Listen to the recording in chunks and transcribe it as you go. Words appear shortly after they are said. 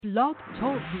Blog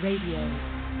Talk Radio.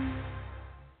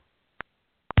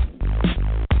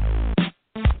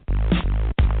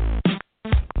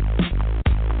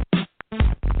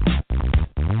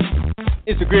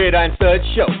 It's the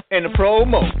GridironStuds show and the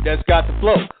promo that's got the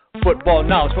flow. Football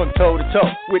knowledge from toe to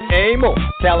toe with Amo,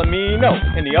 Calamino,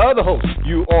 and the other host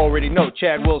you already know.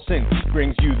 Chad Wilson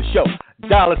brings you the show.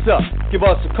 Dial us up, give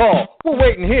us a call. We're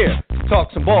waiting here to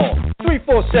talk some ball.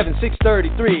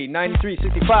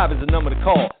 347-633-9365 is the number to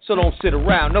call. So don't sit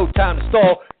around, no time to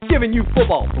stall. Giving you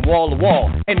football from wall to wall.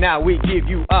 And now we give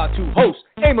you our two hosts,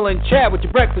 Emil and Chad, with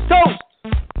your breakfast toast.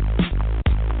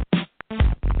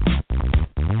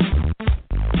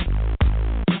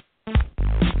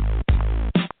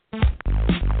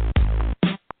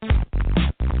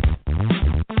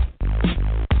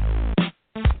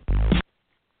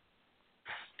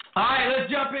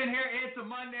 In here, it's a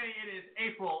Monday. It is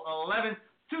April 11th,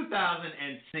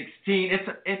 2016.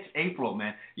 It's April,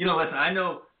 man. You know, listen, I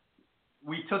know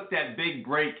we took that big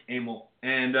break, Emil,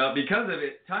 and because of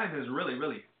it, time has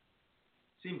really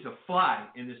seemed to fly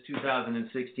in this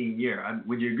 2016 year.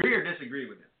 Would you agree or disagree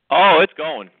with it? Oh, it's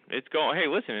going. Hey,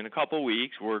 listen, in a couple of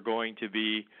weeks, we're going to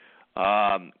be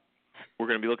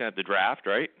looking at the draft,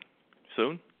 right?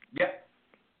 Soon. Yeah.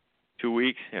 2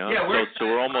 weeks. You know? Yeah, we're so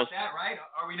we're almost about that, right?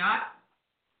 Are we not?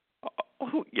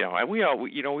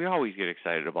 We always get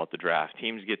excited about the draft.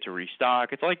 Teams get to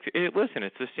restock. It's like, listen,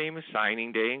 it's the same as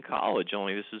signing day in college,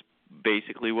 only this is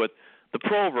basically what the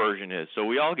pro version is. So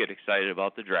we all get excited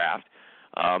about the draft.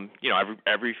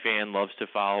 Every fan loves to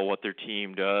follow what their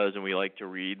team does, and we like to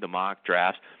read the mock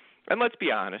drafts. And let's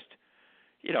be honest,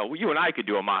 you and I could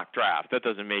do a mock draft. That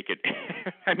doesn't make it.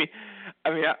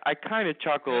 I kind of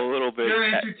chuckle a little bit. Pure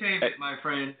entertainment, my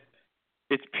friend.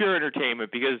 It's pure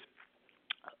entertainment because,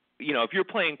 if you're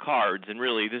playing cards, and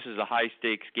really this is a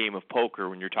high-stakes game of poker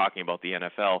when you're talking about the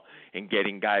NFL and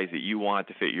getting guys that you want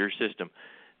to fit your system,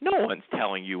 no one's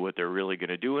telling you what they're really going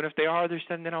to do. And if they are, they're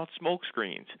sending out smoke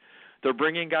screens. They're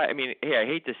bringing guys. I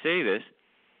hate to say this,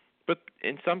 but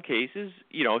in some cases,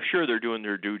 sure, they're doing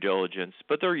their due diligence,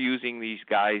 but they're using these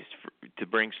guys to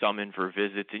bring some in for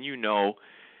visits. And in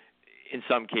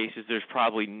some cases, there's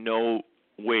probably no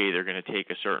way they're going to take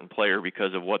a certain player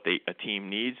because of what a team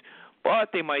needs.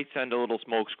 But they might send a little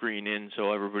smoke screen in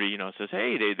so everybody, says,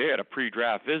 hey, they had a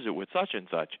pre-draft visit with such and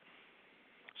such.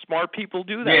 Smart people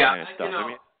do that kind of stuff.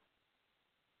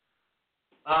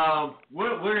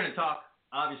 We're going to talk,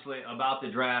 obviously, about the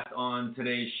draft on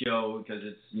today's show because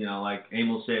it's, like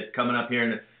Emil said, coming up here in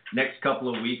the next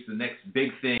couple of weeks, the next big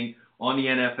thing on the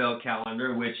NFL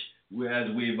calendar, which, as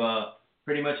we've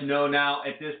pretty much know now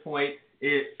at this point,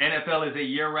 NFL is a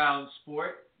year-round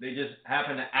sport. They just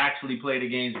happen to actually play the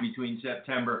games between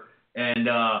September and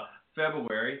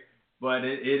February, but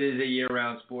it is a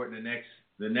year-round sport. And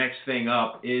the next thing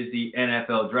up is the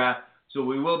NFL draft. So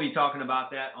we will be talking about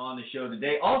that on the show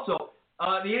today. Also, the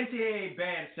NCAA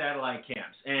banned satellite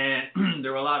camps, and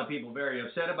there were a lot of people very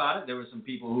upset about it. There were some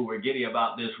people who were giddy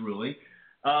about this ruling.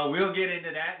 We'll get into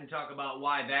that and talk about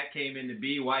why that came into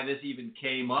being, why this even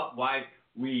came up, why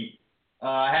we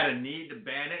had a need to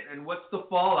ban it, and what's the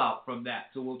fallout from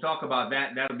that. So we'll talk about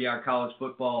that. That'll be our college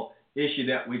football issue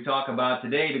that we talk about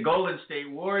today. The Golden State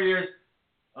Warriors,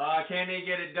 can they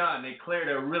get it done? They cleared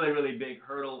a really big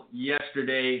hurdle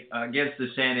yesterday against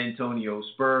the San Antonio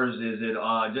Spurs. Is it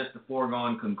just a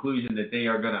foregone conclusion that they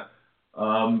are going to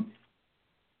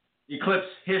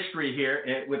eclipse history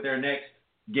here with their next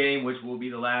game, which will be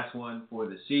the last one for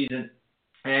the season?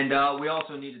 And we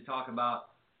also need to talk about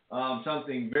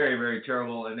something very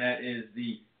terrible, and that is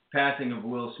the passing of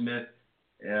Will Smith,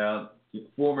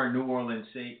 former New Orleans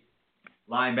Saint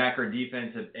linebacker,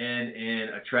 defensive end, in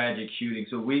a tragic shooting.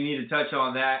 So we need to touch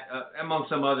on that, among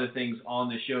some other things on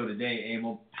the show today,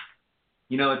 Emil.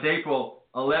 It's April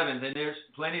 11th, and there's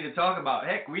plenty to talk about.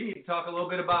 Heck, we need to talk a little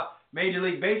bit about Major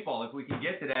League Baseball, if we can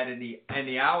get to that in the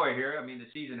hour here. The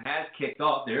season has kicked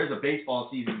off. There is a baseball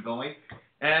season going.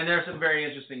 And there's some very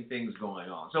interesting things going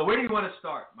on. So where do you want to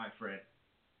start, my friend?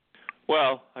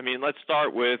 Well, let's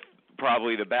start with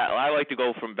probably the bad. I like to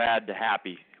go from bad to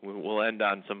happy. We'll end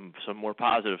on some more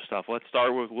positive stuff. Let's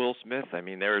start with Will Smith.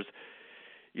 There's,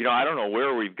 I don't know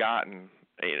where we've gotten.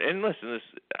 And listen,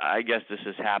 I guess this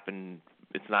has happened.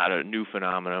 It's not a new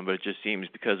phenomenon, but it just seems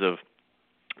because of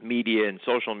media and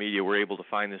social media, we're able to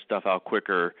find this stuff out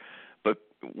quicker. But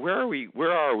where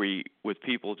are we with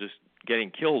people just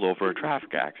getting killed over a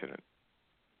traffic accident?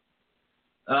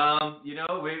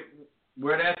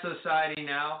 We're that society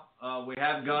now. We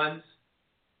have guns.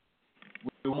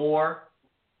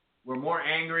 We're more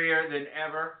angrier than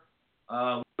ever.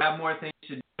 We have more things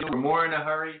to do. We're more in a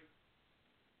hurry.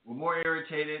 We're more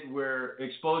irritated. We're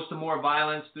exposed to more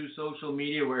violence through social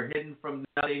media. We're hidden from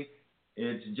nothing.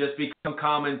 It's just become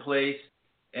commonplace.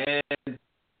 And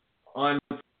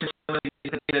unfortunately,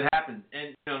 it happens.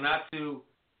 And, not to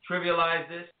trivialize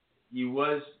this, he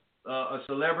was a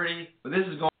celebrity, but this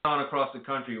is going on across the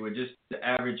country with just the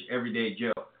average everyday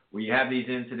Joe, where you have these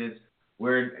incidents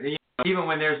where, even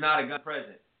when there's not a gun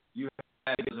present, you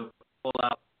have a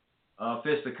full-out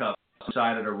fisticuff on the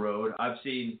side of the road. I've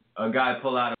seen a guy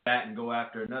pull out a bat and go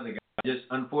after another guy. Just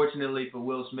unfortunately for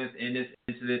Will Smith in this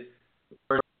incident, the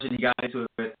person he got into it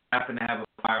with happened to have a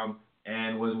firearm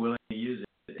and was willing to use it.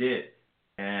 It did.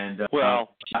 And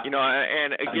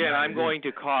and again, I'm going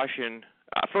to caution.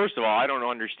 First of all, I don't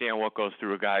understand what goes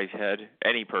through a guy's head,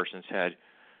 any person's head,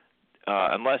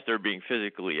 unless they're being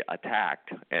physically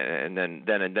attacked, and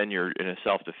then you're in a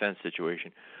self-defense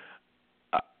situation.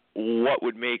 What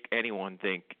would make anyone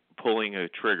think pulling a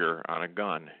trigger on a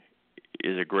gun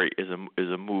is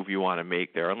a move you want to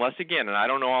make there? Unless, again, and I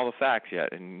don't know all the facts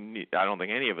yet, and I don't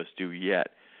think any of us do yet,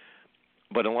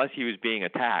 but unless he was being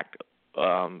attacked,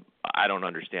 I don't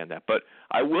understand that. But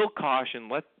I will caution,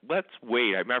 let's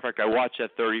wait. As a matter of fact, I watched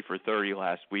that 30 for 30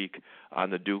 last week on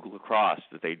the Duke lacrosse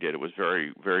that they did. It was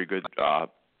very, very good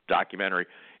documentary.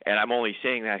 And I'm only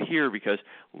saying that here because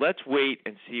let's wait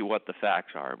and see what the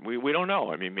facts are. We don't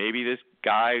know. I mean, maybe this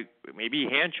guy, maybe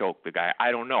he hand choked the guy.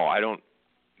 I don't know. I don't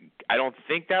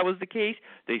think that was the case.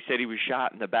 They said he was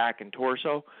shot in the back and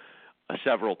torso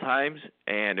several times,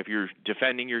 and if you're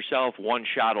defending yourself, one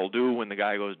shot will do. When the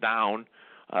guy goes down,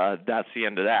 that's the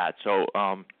end of that. So,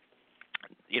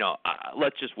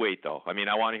 let's just wait, though. I mean,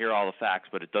 I want to hear all the facts,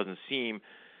 but it doesn't seem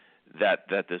that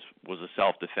this was a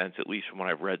self-defense, at least from what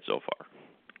I've read so far.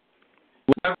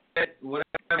 What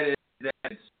I read is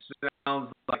that it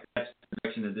sounds like that's the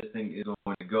direction that this thing is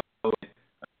going to go.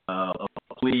 A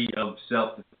plea of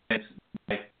self-defense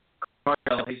by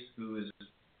Carl Hayes, who has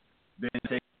been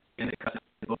taken into custody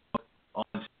on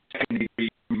second-degree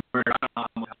murder.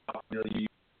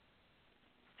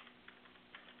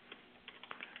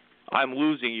 I'm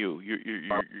losing you. You're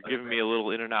giving me a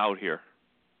little in and out here.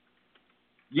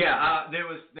 Yeah, there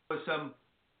was some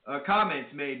comments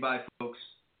made by folks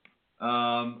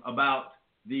about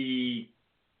the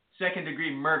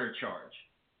second-degree murder charge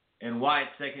and why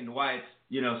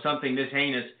it's something this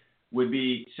heinous would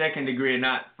be second degree and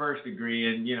not first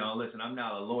degree. And, listen, I'm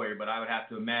not a lawyer, but I would have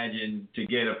to imagine to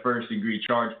get a first degree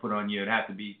charge put on you, it'd have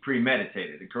to be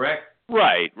premeditated, correct?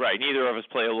 Right. Neither of us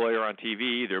play a lawyer on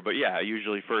TV either, but yeah,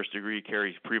 usually first degree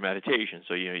carries premeditation.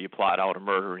 So, you plot out a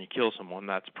murder and you kill someone,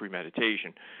 that's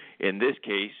premeditation. In this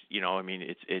case,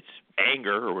 it's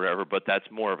anger or whatever, but that's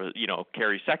more of a,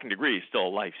 carries second degree is still a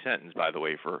life sentence, by the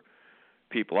way, for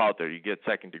people out there. You get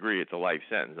second degree, it's a life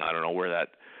sentence. I don't know where that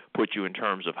puts you in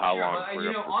terms of how long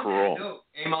for parole. On that note,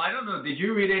 Emil, I don't know, did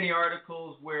you read any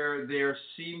articles where there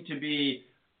seemed to be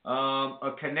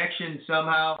a connection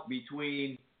somehow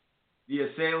between the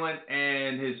assailant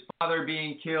and his father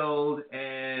being killed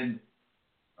and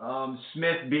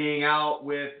Smith being out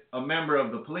with a member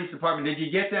of the police department? Did you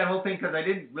get that whole thing? Because I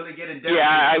didn't really get in depth.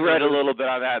 Yeah, I read a little bit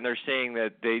on that, and they're saying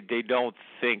that they don't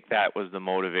think that was the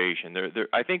motivation.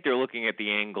 I think they're looking at the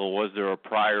angle, was there a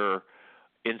prior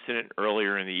incident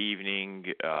earlier in the evening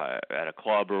at a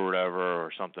club or whatever,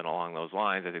 or something along those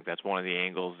lines. I think that's one of the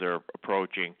angles they're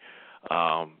approaching.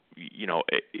 The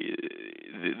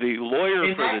lawyer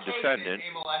in for the case, defendant.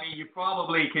 Emil, you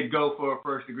probably could go for a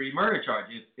first-degree murder charge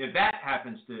if that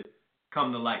happens to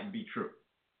come to light and be true.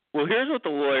 Well, here's what the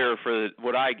lawyer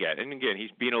what I get, and again, he's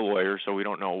being a lawyer, so we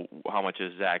don't know how much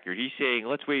this is accurate. He's saying,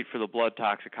 let's wait for the blood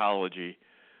toxicology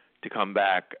to come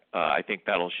back. I think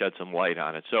that'll shed some light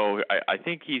on it. So I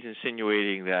think he's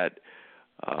insinuating that,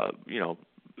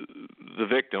 the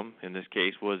victim in this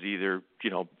case was either,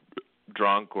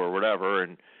 drunk or whatever,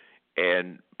 and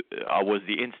was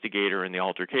the instigator in the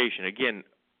altercation. Again,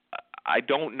 I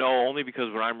don't know, only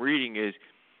because what I'm reading is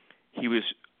he was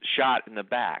shot in the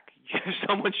back. If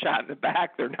someone's shot in the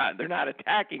back, they're not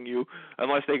attacking you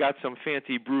unless they got some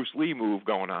fancy Bruce Lee move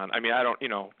going on. I don't.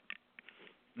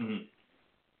 Mm-hmm.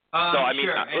 So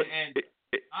sure,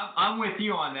 I'm with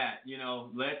you on that.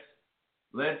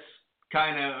 Let's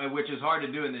kind of, which is hard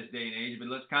to do in this day and age, but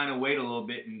let's kind of wait a little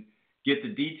bit and get the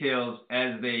details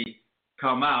as they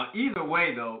come out. Either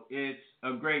way, though, it's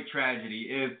a great tragedy.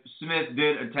 If Smith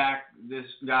did attack this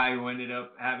guy who ended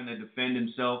up having to defend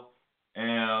himself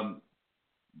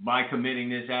by committing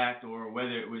this act, or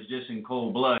whether it was just in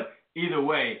cold blood, either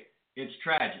way, it's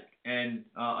tragic and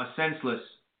a senseless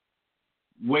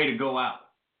way to go out.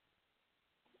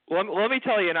 Well, let me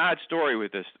tell you an odd story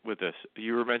with this.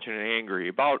 You were mentioning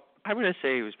angry. I'm going to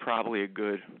say it was probably a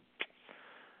good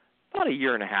about a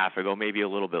year and a half ago, maybe a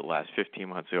little bit less, 15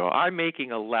 months ago, I'm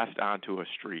making a left onto a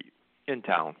street in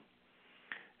town.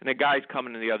 And the guy's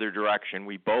coming in the other direction.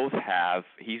 We both have,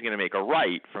 he's going to make a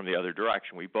right from the other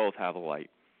direction. We both have a light.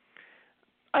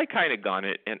 I kind of gun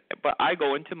it, but I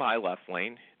go into my left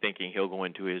lane thinking he'll go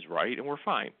into his right, and we're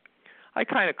fine. I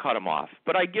kind of cut him off,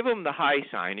 but I give him the high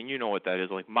sign, and you know what that is,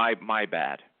 like my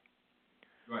bad.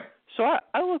 Right. So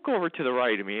I look over to the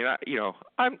right of me, and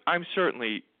I'm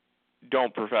certainly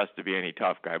don't profess to be any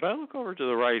tough guy, but I look over to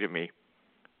the right of me,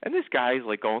 and this guy's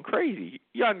like going crazy.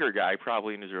 Younger guy,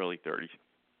 probably in his early 30s.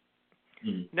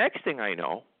 Mm-hmm. Next thing I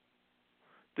know,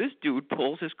 this dude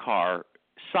pulls his car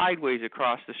sideways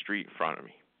across the street in front of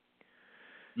me.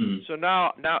 Mm-hmm. So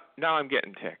now I'm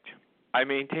getting ticked. I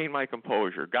maintain my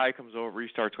composure. Guy comes over, he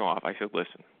starts going off. I said,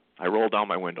 listen, I roll down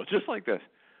my window, just like this.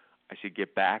 I said,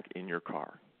 get back in your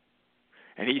car.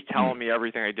 And he's telling me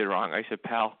everything I did wrong. I said,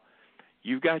 pal,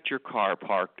 you got your car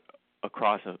parked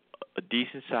across a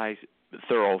decent-sized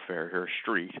thoroughfare here,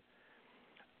 street,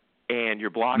 and you're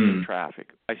blocking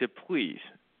traffic. I said, please,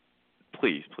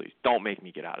 don't make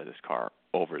me get out of this car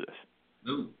over this.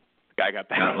 Ooh. The guy got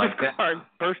back in the car and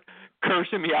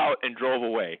cursing me out and drove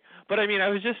away. But, I mean,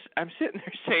 I'm sitting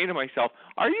there saying to myself,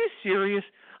 are you serious?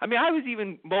 I mean, I was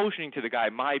even motioning to the guy,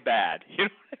 my bad. You know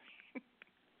what I mean?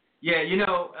 Yeah,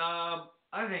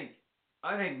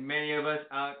 I think many of us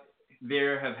out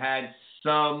there have had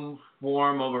some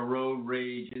form of a road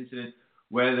rage incident,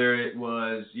 whether it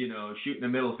was, shooting a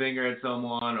middle finger at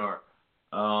someone or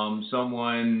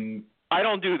someone. I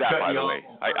don't do that, by the way.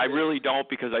 I really don't,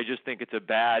 because I just think it's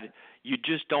you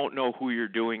just don't know who you're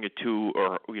doing it to,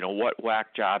 or, what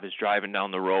whack job is driving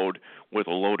down the road with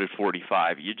a loaded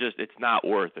 .45. It's not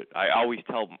worth it. I always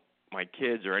tell my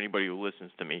kids or anybody who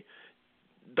listens to me,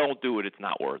 don't do it. It's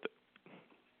not worth it.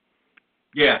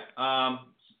 Yeah,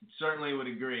 certainly would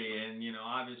agree. And,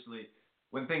 obviously,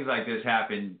 when things like this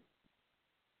happen,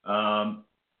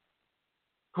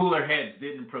 cooler heads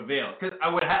didn't prevail. Because I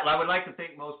would like to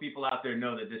think most people out there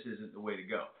know that this isn't the way to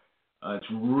go. It's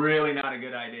really not a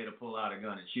good idea to pull out a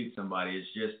gun and shoot somebody. It's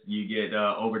just you get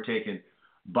overtaken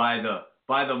by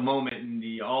the moment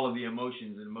and all of the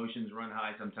emotions. And emotions run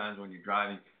high sometimes when you're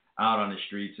driving out on the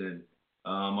streets, and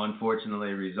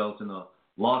unfortunately results in the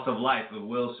loss of life of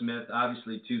Will Smith,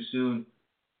 obviously too soon.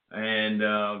 And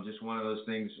just one of those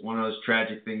things, one of those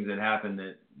tragic things that happened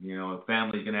that, a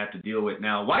family's going to have to deal with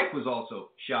now. Wife was also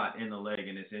shot in the leg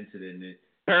in this incident.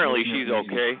 Apparently she's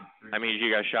okay. I mean,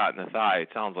 she got shot in the thigh. It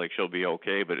sounds like she'll be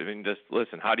okay. But, I mean, just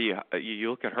listen, how do you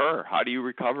look at her? How do you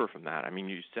recover from that? I mean,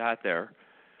 you sat there.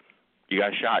 You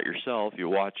got shot yourself. You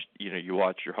watched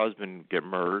your husband get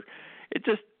murdered. It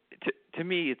just, to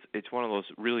me, it's one of those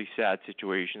really sad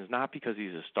situations, not because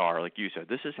he's a star. Like you said,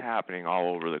 this is happening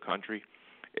all over the country.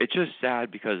 It's just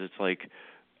sad because it's like,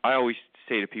 I always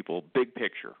say to people, big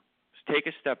picture. Just take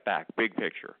a step back, big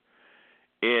picture.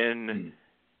 In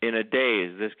a day,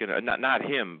 is this going to, not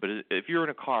him, but if you're in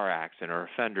a car accident or a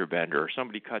fender bender or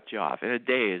somebody cuts you off, in a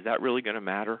day, is that really going to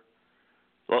matter?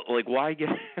 Like, why get,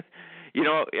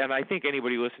 and I think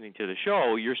anybody listening to the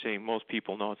show, you're saying most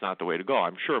people know it's not the way to go.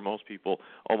 I'm sure most people,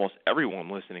 almost everyone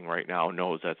listening right now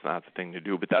knows that's not the thing to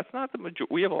do, but that's not the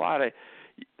majority.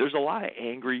 There's a lot of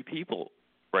angry people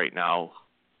right now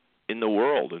in the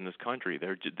world, in this country.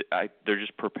 They're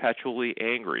just perpetually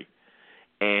angry,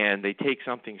 and they take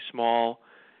something small,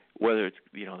 whether it's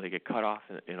they get cut off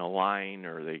in a line,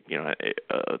 or they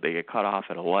get cut off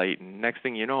at a light, and next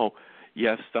thing you know, you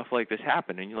have stuff like this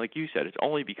happen. And like you said, it's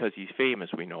only because he's famous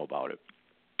we know about it.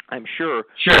 I'm sure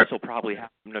this will probably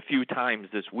happen a few times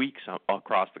this week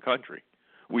across the country.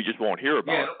 We just won't hear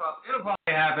about it. It'll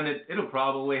probably happen. It'll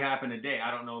probably happen today.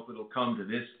 I don't know if it'll come to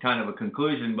this kind of a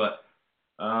conclusion, but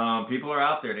people are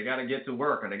out there. They got to get to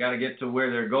work, or they got to get to where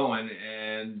they're going,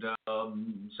 and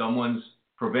someone's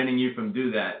preventing you from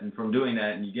doing that,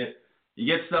 and you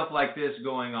get stuff like this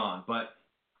going on. But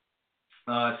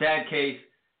sad case,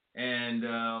 and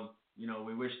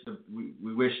we wish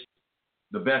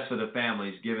the best for the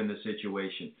families given the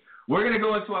situation. We're gonna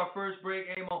go into our first break,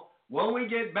 Emil. When we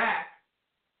get back,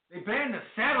 they banned the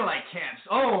satellite camps.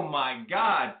 Oh my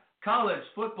God! College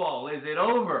football, is it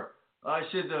over?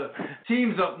 Should the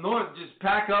teams up north just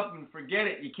pack up and forget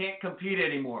it? You can't compete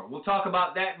anymore. We'll talk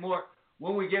about that more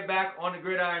when we get back on the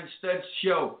Gridiron Studs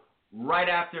show right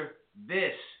after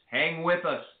this. Hang with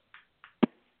us.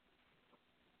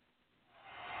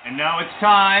 And now it's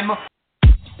time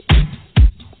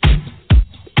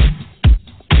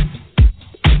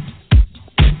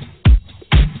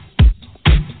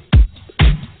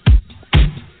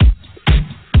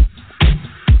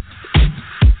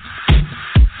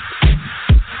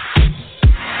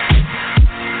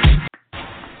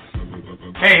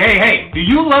Hey, do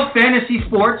you love fantasy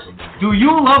sports? Do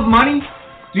you love money?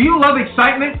 Do you love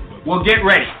excitement? Well, get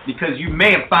ready, because you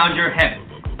may have found your heaven.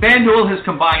 FanDuel has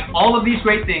combined all of these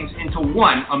great things into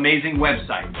one amazing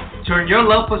website. Turn your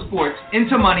love for sports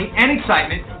into money and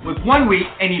excitement with 1 week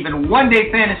and even 1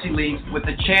 day fantasy leagues with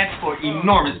a chance for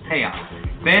enormous payouts.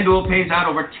 FanDuel pays out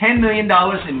over $10 million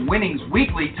in winnings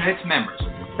weekly to its members.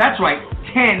 That's right,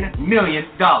 $10 million.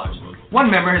 One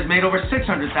member has made over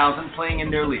 $600,000 playing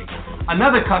in their league.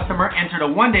 Another customer entered a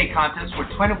 1 day contest for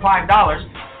 $25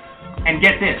 and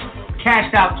get this,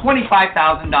 cashed out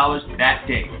 $25,000 that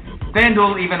day.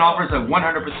 FanDuel even offers a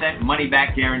 100%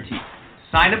 money-back guarantee.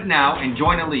 Sign up now and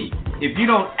join a league. If you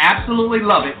don't absolutely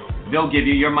love it, they'll give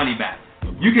you your money back.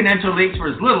 You can enter leagues for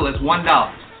as little as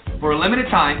 $1. For a limited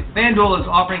time, FanDuel is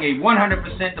offering a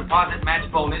 100% deposit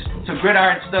match bonus to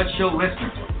GridironStuds show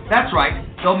listeners. That's right,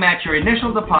 they'll match your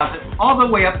initial deposit all the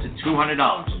way up to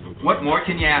 $200. What more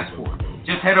can you ask for?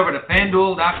 Just head over to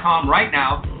FanDuel.com right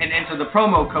now and enter the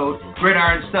promo code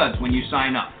GridironStuds when you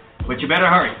sign up. But you better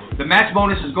hurry. The match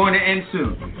bonus is going to end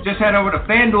soon. Just head over to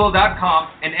FanDuel.com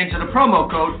and enter the promo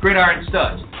code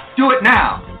GridironStuds. Do it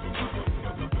now!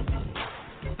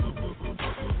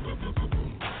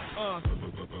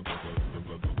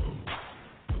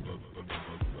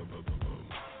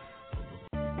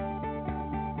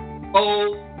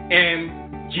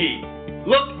 OMG.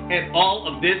 Look at all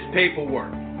of this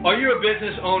paperwork. Are you a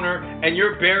business owner and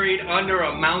you're buried under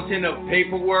a mountain of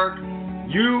paperwork?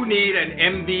 You need an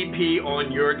MVP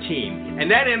on your team.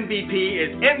 And that MVP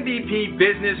is MVP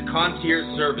Business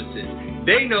Concierge Services.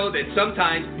 They know that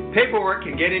sometimes paperwork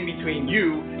can get in between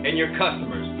you and your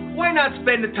customers. Why not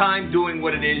spend the time doing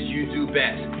what it is you do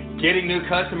best? Getting new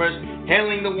customers,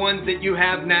 handling the ones that you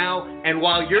have now, and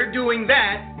while you're doing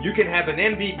that, you can have an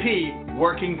MVP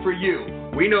working for you.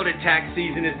 We know that tax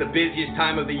season is the busiest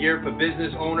time of the year for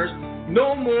business owners.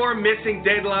 No more missing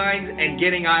deadlines and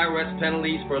getting IRS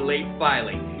penalties for late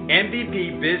filing.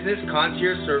 MVP Business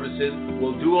Concierge Services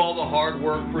will do all the hard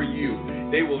work for you.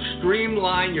 They will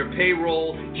streamline your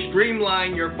payroll,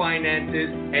 streamline your finances,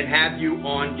 and have you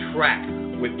on track.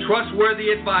 With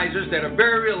trustworthy advisors that are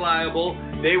very reliable,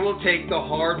 they will take the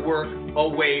hard work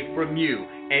away from you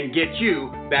and get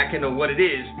you back into what it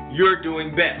is you're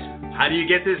doing best. How do you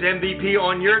get this MVP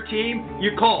on your team?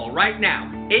 You call right now,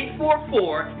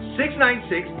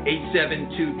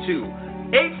 844-696-8722.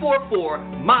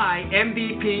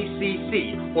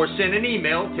 844-MY-MVPCC, or send an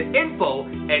email to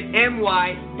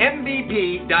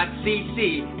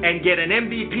info@mymvp.cc and get an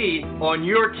MVP on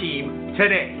your team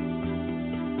today.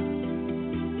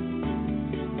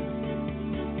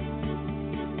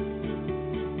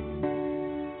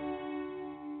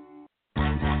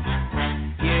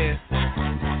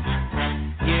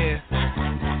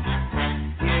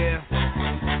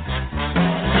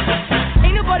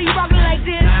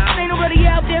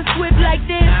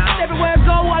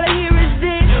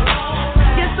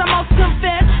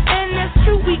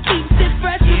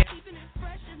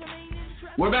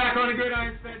 We're back on the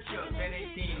GridironStuds show,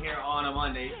 10:18 here on a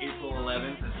Monday, April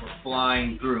 11th, as we're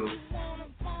flying through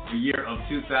the year of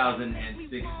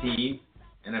 2016.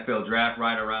 NFL draft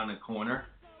right around the corner.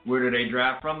 Where do they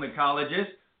draft? From the colleges.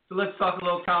 So let's talk a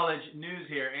little college news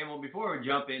here. Emil, before we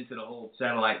jump into the whole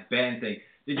satellite ban thing,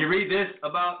 did you read this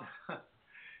about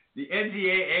the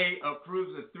NCAA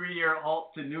approves a 3-year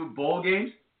halt to new bowl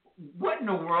games? What in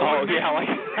the world? Oh, yeah.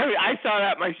 I saw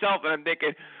that myself, and I'm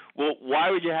thinking, well, why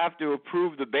would you have to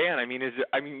approve the ban? I mean,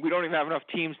 we don't even have enough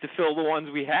teams to fill the ones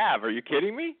we have. Are you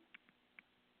kidding me?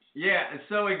 Yeah, and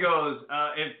so it goes.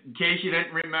 In case you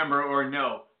didn't remember or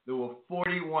know, there were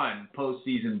 41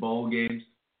 postseason bowl games.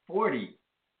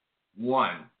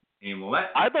 41. Emil,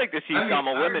 I'd like to see some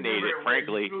eliminated,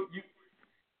 frankly.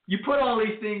 You put all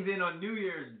these things in on New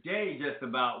Year's Day just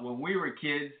about when we were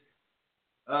kids.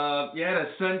 You had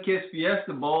a Sunkist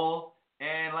Fiesta Bowl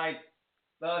and like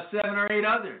 7 or 8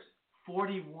 others.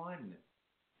 41.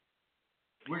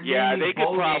 Yeah, they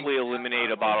could probably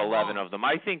eliminate about 11 of them.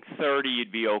 I think 30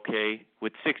 you'd be okay.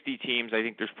 With 60 teams, I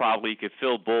think you could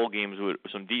fill bowl games with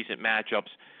some decent matchups.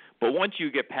 But once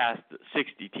you get past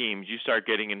 60 teams, you start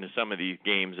getting into some of these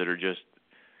games that are just,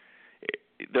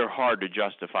 they're hard to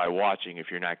justify watching if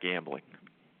you're not gambling.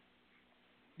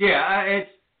 Yeah,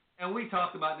 and we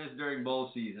talked about this during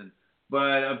bowl season,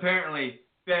 but apparently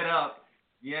fed up.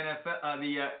 The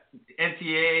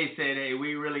NCAA said, hey,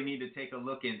 we really need to take a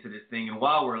look into this thing. And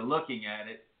while we're looking at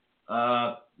it,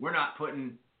 we're not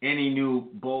putting any new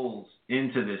bowls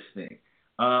into this thing.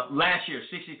 Last year,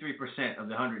 63% of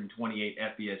the 128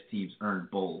 FBS teams earned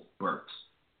bowl berths.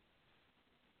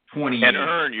 20 And years.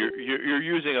 earn, you're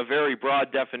using a very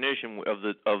broad definition of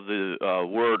the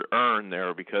word earn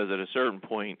there, because at a certain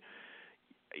point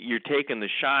you're taking the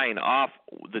shine off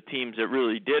the teams that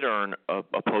really did earn a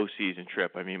postseason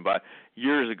trip. I mean, but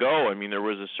years ago, I mean, there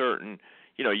was a certain,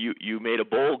 you made a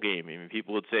bowl game. I mean,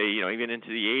 people would say, even into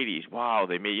the 80s, wow,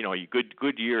 they made, a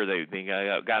good year. They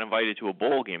got invited to a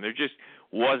bowl game. There just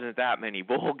wasn't that many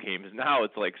bowl games. Now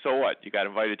it's like, so what? You got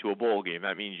invited to a bowl game.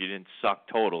 That means you didn't suck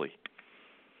totally.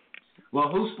 Well,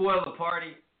 who spoiled the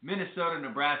party? Minnesota,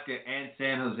 Nebraska, and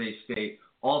San Jose State.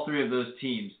 All three of those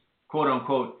teams, quote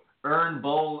unquote, earned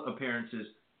bowl appearances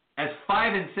as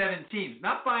 5 and 7 teams.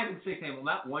 Not 5 and 6, well,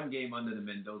 not one game under the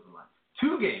Mendoza line.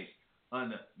 2 games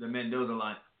under the Mendoza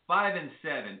line. 5 and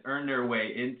 7 earned their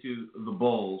way into the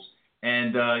bowls.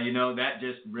 And, that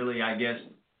just really, I guess,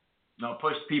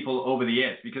 pushed people over the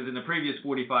edge. Because in the previous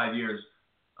 45 years,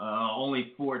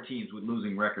 only 4 teams with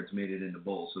losing records made it into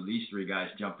bowls. So these 3 guys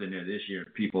jumped in there this year.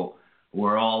 People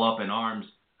were all up in arms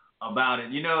about it.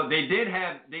 They did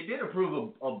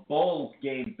approve a bowl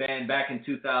game ban back in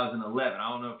 2011. I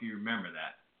don't know if you remember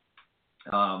that.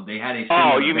 They had a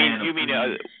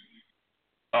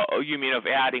you mean of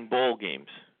adding bowl games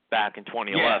back in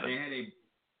 2011?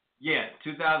 Yeah,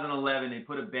 2011 they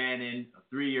put a ban in, a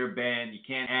 3-year ban. You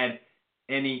can't add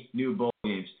any new bowl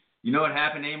games. You know what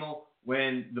happened, Emil?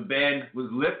 When the ban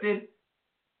was lifted,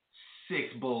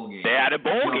 6 bowl games. They added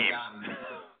bowl games.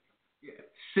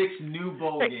 6 new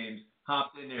bowl games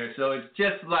hopped in there. So it's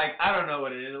just like, I don't know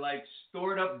what it is, like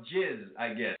stored up jizz, I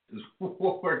guess.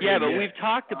 Yeah, but we've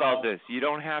talked about this. You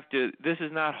don't have to, this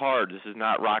is not hard. This is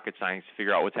not rocket science to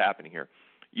figure out what's happening here.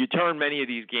 You turn many of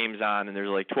these games on, and there's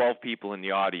like 12 people in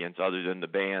the audience other than the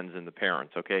bands and the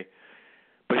parents, okay?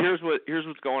 But here's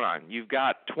what's going on. You've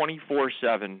got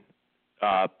 24/7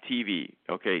 TV,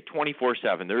 okay,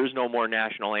 24/7. There is no more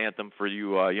national anthem for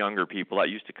you younger people. That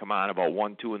used to come on about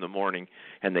 1, 2 in the morning,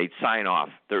 and they'd sign off.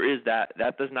 There is that.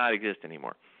 That does not exist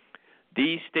anymore.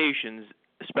 These stations,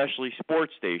 especially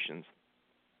sports stations,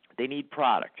 they need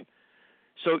product.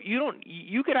 So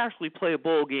you could actually play a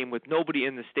bowl game with nobody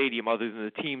in the stadium other than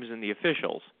the teams and the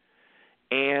officials,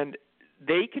 and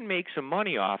they can make some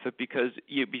money off it because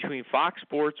between Fox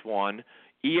Sports 1,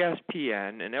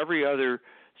 ESPN, and every other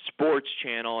sports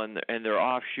channel and their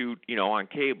offshoot, on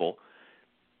cable,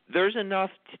 there's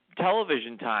enough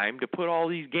television time to put all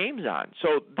these games on.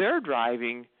 So they're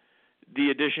driving the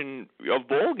addition of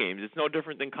bowl games. It's no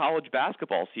different than college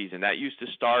basketball season. That used to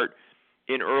start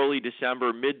in early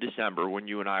December, mid-December when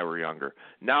you and I were younger.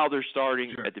 Now they're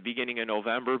starting at the beginning of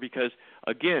November because,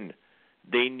 again,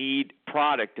 they need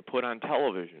product to put on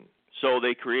television. So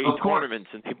they create tournaments.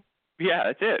 Yeah,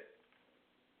 that's it.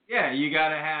 Yeah, you got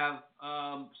to have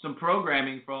some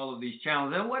programming for all of these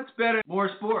channels. And what's better, more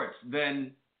sports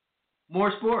than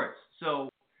more sports? So,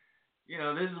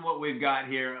 this is what we've got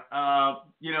here.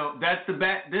 That's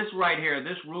this right here,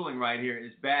 this ruling right here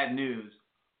is bad news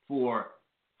for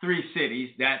 3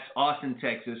 cities. That's Austin,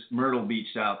 Texas, Myrtle Beach,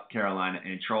 South Carolina,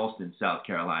 and Charleston, South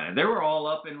Carolina. They were all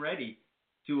up and ready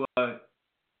to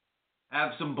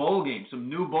have some bowl games, some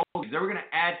new bowl games. They were going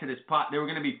to add to this pot. There were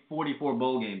going to be 44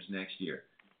 bowl games next year.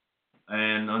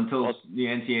 And until the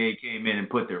NCAA came in and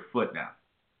put their foot down.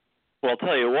 Well, I'll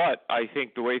tell you what, I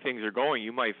think the way things are going,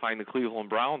 you might find the Cleveland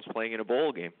Browns playing in a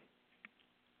bowl game.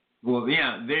 Well,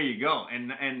 yeah, there you go,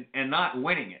 and not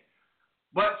winning it.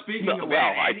 But speaking of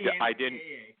I didn't.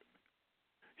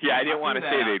 Yeah, I didn't want to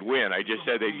say they'd win. I just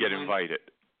said they'd get invited.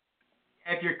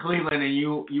 If you're Cleveland and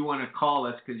you want to call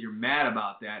us because you're mad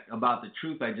about that, about the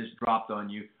truth I just dropped on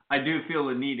you, I do feel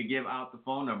the need to give out the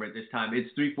phone number at this time. It's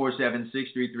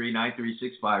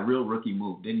 347-633-9365. Real rookie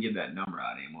move. Didn't give that number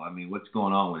out anymore. I mean, what's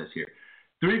going on with us here?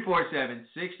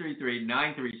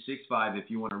 347-633-9365 if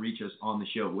you want to reach us on the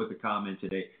show with a comment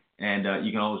today. And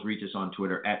you can always reach us on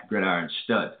Twitter at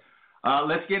GridironStuds.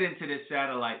 Let's get into this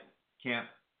satellite camp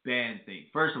ban thing.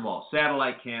 First of all,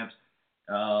 satellite camps,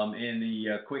 in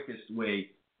the quickest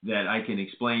way that I can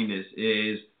explain this,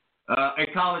 is a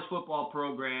college football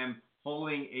program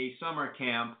holding a summer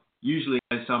camp, usually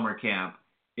a summer camp,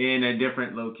 in a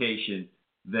different location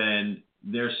than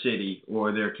their city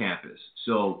or their campus.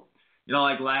 So,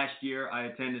 like last year, I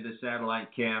attended a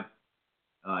satellite camp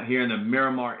here in the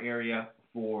Miramar area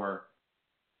for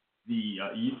the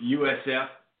USF,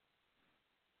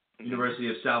 University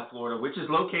of South Florida, which is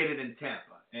located in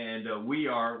Tampa. And we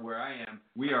are, where I am,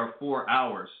 we are 4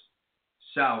 hours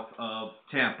south of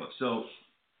Tampa. So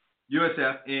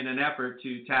USF, in an effort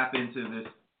to tap into this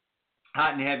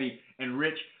hot and heavy and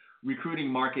rich recruiting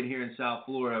market here in South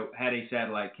Florida, had a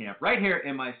satellite camp right here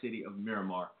in my city of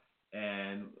Miramar.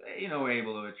 And, we're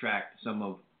able to attract some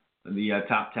of the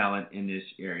top talent in this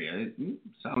area. It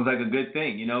sounds like a good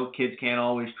thing. You know, kids can't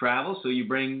always travel, so you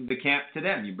bring the camp to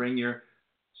them. You bring your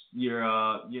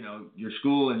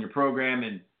school and your program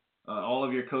and all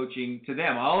of your coaching to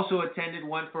them. I also attended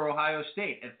one for Ohio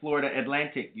State at Florida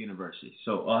Atlantic University.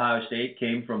 So Ohio State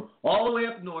came from all the way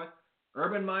up north.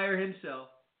 Urban Meyer himself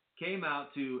came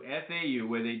out to FAU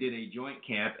where they did a joint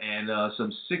camp, and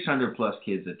some 600 plus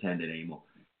kids attended, Emil.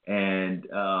 And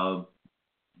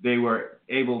they were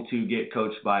able to get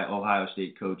coached by Ohio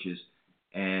State coaches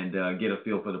and get a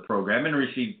feel for the program and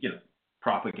receive,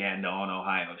 propaganda on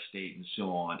Ohio State and so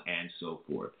on and so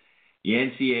forth. The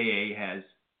NCAA has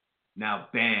now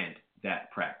banned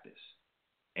that practice,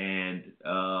 and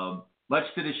much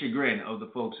to the chagrin of the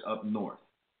folks up north,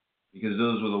 because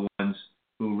those were the ones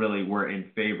who really were in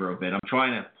favor of it. I'm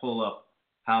trying to pull up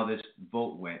how this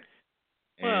vote went.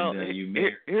 Well,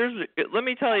 let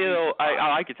me tell you, though,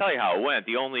 I can tell you how it went.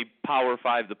 The only Power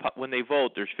 5, when they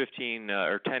vote, there's 15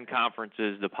 or 10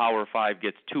 conferences. The Power 5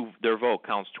 gets their vote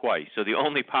counts twice. So the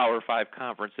only Power 5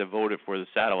 conference that voted for the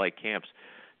satellite camps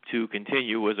to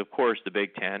continue was, of course, the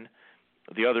Big Ten.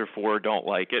 The other 4 don't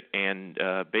like it, and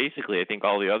basically I think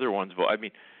all the other ones vote. I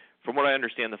mean, from what I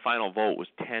understand, the final vote was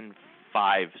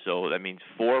 10-5, so that means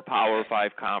 4 Power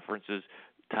 5 conferences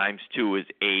times 2 is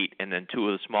 8, and then 2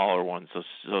 of the smaller ones.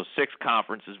 So 6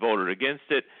 conferences voted against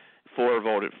it, 4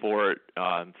 voted for it.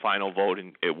 Final vote,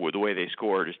 the way they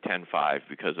scored is 10-5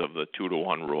 because of the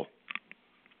 2-to-1 rule.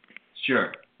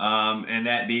 Sure. And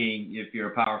that being, if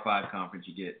you're a Power 5 conference,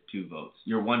 you get 2 votes.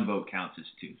 Your 1 vote counts as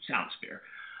 2. Sounds fair.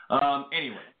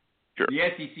 Anyway, sure. The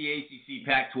SEC, ACC,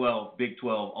 Pac-12, Big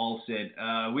 12 all said,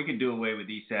 we can do away with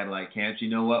these satellite camps. You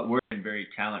know what? We're in very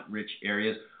talent-rich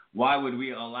areas. Why would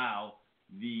we allow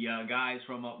the guys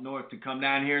from up north to come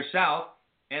down here south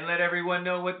and let everyone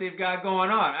know what they've got going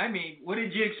on? I mean, what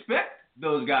did you expect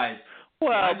those guys?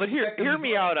 Well, but hear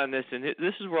me out on this, and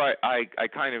this is where I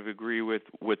kind of agree with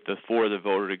the 4 that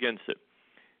voted against it.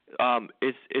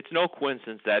 It's no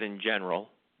coincidence that in general,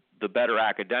 the better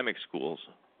academic schools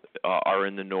are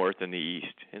in the north and the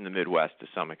east, in the Midwest to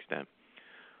some extent.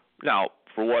 Now,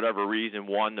 for whatever reason,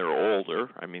 1, they're older.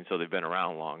 I mean, so they've been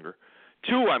around longer.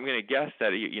 2, I'm going to guess that,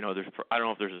 I don't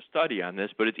know if there's a study on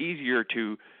this, but it's easier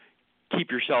to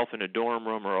keep yourself in a dorm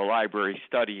room or a library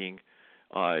studying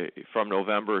from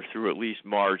November through at least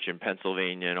March in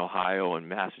Pennsylvania and Ohio and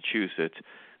Massachusetts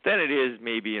than it is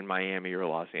maybe in Miami or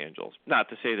Los Angeles. Not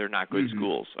to say they're not good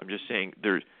schools. I'm just saying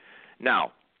there's –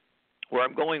 now, where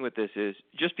I'm going with this is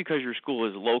just because your school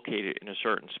is located in a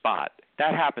certain spot,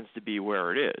 that happens to be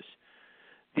where it is.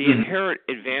 The inherent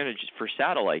advantage for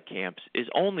satellite camps is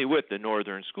only with the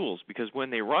northern schools, because when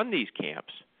they run these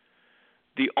camps,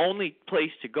 the only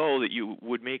place to go that you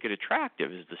would make it attractive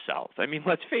is the south. I mean,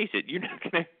 let's face it, you're not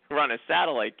going to run a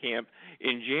satellite camp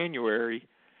in January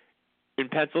in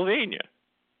Pennsylvania.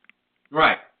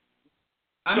 Right.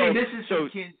 I mean, this is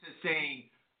akin to saying,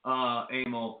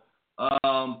 Emil,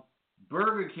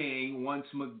 Burger King wants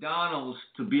McDonald's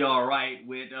to be all right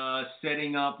with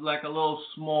setting up like a little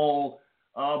small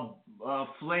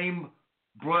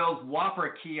flame-broiled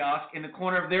Whopper kiosk in the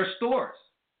corner of their stores.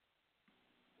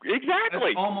 Exactly.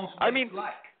 That's almost what it's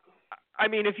like. I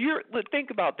mean, think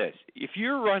about this. If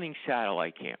you're running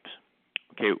satellite camps,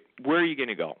 okay, where are you going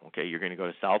to go? Okay, you're going to go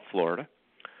to South Florida.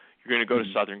 You're going to go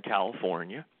to Southern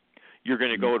California. You're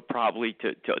going to go probably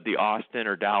to the Austin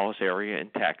or Dallas area in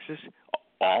Texas.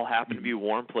 All happen to be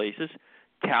warm places,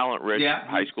 talent-rich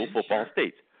high school football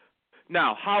states.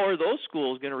 Now, how are those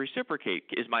schools going to reciprocate?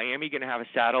 Is Miami going to have a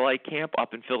satellite camp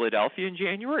up in Philadelphia in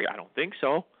January? I don't think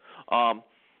so.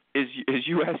 Is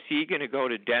USC going to go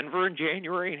to Denver in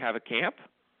January and have a camp?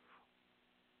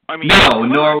 I mean, no,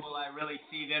 nor will I really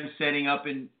see them setting up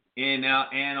in Ann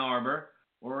Arbor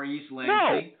or East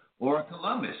Lansing or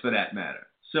Columbus, for that matter.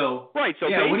 So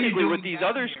basically, with these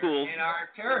other schools in our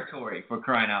territory, for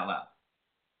crying out loud.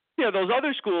 Yeah, those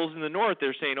other schools in the north,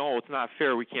 they're saying, oh, it's not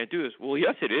fair, we can't do this. Well,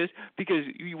 yes, it is, because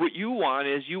what you want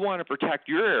is you want to protect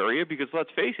your area, because let's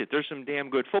face it, there's some damn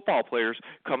good football players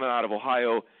coming out of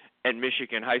Ohio and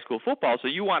Michigan high school football, so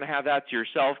you want to have that to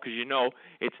yourself, because you know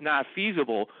it's not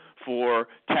feasible for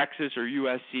Texas or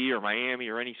USC or Miami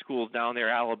or any schools down there,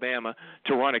 Alabama,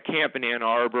 to run a camp in Ann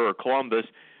Arbor or Columbus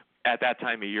at that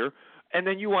time of year, and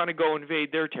then you want to go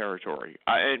invade their territory.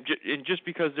 And just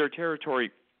because their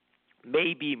territory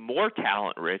may be more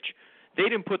talent-rich, they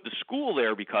didn't put the school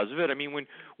there because of it. I mean,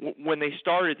 when they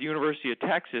started at the University of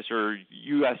Texas or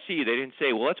USC, they didn't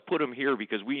say, well, let's put them here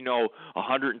because we know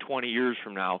 120 years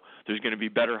from now there's going to be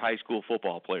better high school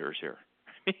football players here.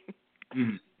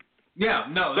 Yeah,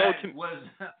 no, that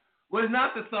was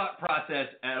not the thought process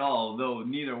at all, though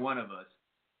neither one of us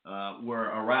were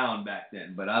around back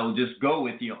then. But I will just go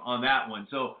with you on that one.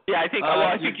 So yeah, I think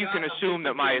I think you can assume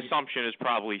that my assumption is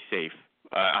probably safe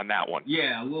on that one.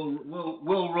 Yeah,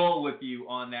 we'll roll with you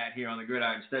on that here on the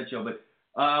Gridiron Stud Show. But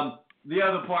the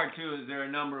other part too is there are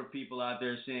a number of people out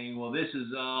there saying, well, this is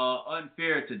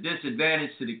unfair, it's a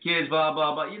disadvantage to the kids, blah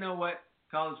blah blah. You know what?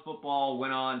 College football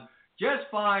went on just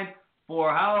fine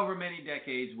for however many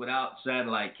decades without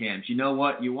satellite camps. You know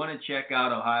what? You want to check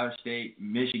out Ohio State,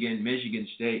 Michigan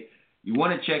State. You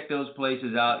want to check those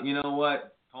places out. You know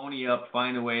what? Pony up,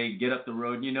 find a way, get up the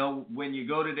road. You know, when you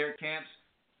go to their camps,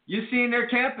 you're seeing their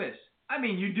campus. I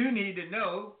mean, you do need to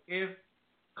know if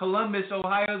Columbus,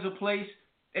 Ohio is a place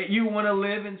that you want to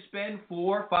live and spend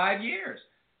 4 or 5 years.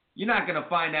 You're not going to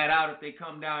find that out if they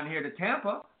come down here to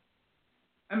Tampa.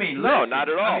 I mean, no, not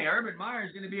at all. I mean, Urban Meyer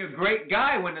is going to be a great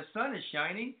guy when the sun is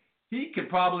shining. He could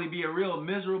probably be a real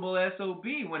miserable SOB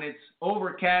when it's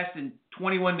overcast and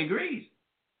 21 degrees.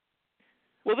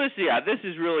 Well, this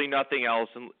is really nothing else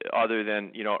other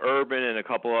than, Urban and a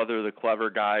couple other the clever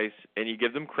guys, and you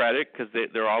give them credit because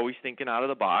they're always thinking out of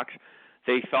the box.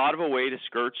 They thought of a way to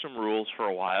skirt some rules for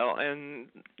a while, and,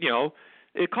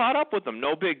 it caught up with them.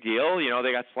 No big deal.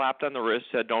 They got slapped on the wrist,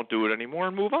 said don't do it anymore,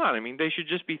 and move on. I mean, they should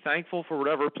just be thankful for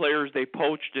whatever players they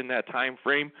poached in that time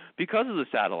frame because of the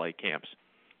satellite camps.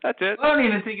 That's it. I don't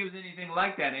even think it was anything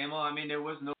like that, Emil. I mean, there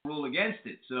was no rule against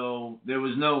it, so there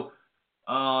was no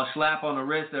slap on the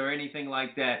wrist or anything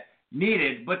like that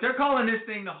needed. But they're calling this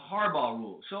thing the Harbaugh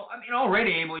rule. So, I mean,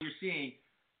 already, Emil, you're seeing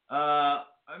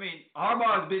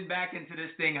Harbaugh has been back into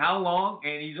this thing how long?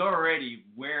 And he's already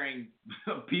wearing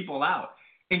people out,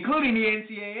 including the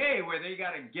NCAA, where they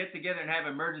got to get together and have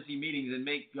emergency meetings and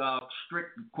make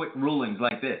strict, quick rulings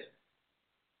like this.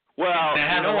 Well,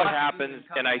 you know what happens,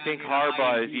 and I think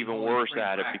Harbaugh is even worse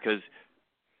at it because,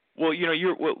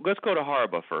 let's go to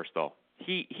Harbaugh first, though.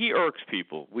 He irks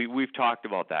people. We've talked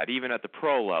about that. Even at the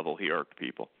pro level, he irked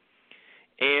people.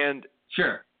 And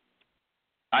sure.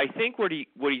 I think what he's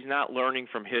not learning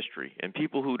from history, and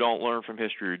people who don't learn from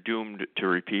history are doomed to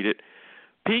repeat it.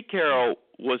 Pete Carroll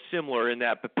was similar in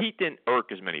that, but Pete didn't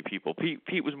irk as many people.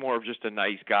 Pete was more of just a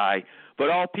nice guy, but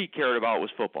all Pete cared about was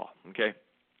football, okay?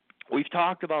 We've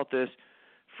talked about this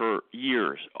for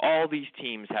years. All these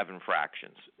teams have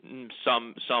infractions.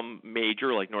 Some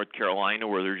major, like North Carolina,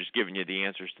 where they're just giving you the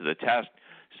answers to the test.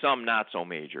 Some not so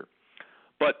major.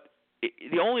 But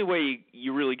the only way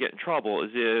you really get in trouble is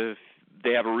if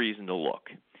they have a reason to look.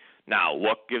 Now,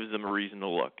 what gives them a reason to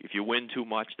look? If you win too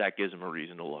much, that gives them a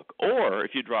reason to look. Or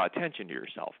if you draw attention to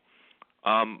yourself.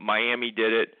 Miami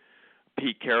did it.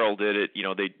 Pete Carroll did it.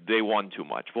 They won too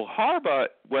much. Well, Harbaugh,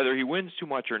 whether he wins too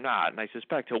much or not, and I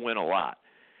suspect he'll win a lot,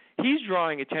 he's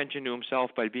drawing attention to himself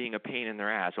by being a pain in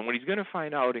their ass. And what he's going to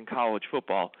find out in college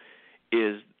football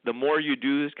is the more you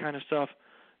do this kind of stuff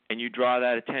and you draw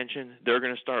that attention, they're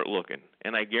going to start looking.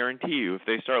 And I guarantee you, if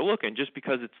they start looking, just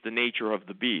because it's the nature of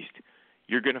the beast,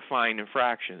 you're going to find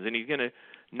infractions. And he's going to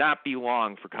not be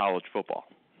long for college football.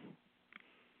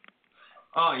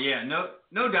 Oh, yeah, no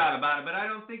doubt about it. But I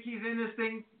don't think he's in this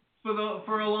thing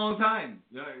for a long time.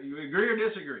 You agree or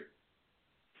disagree?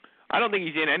 I don't think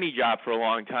he's in any job for a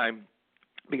long time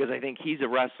because I think he's a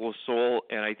restless soul,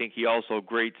 and I think he also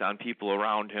grates on people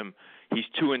around him. He's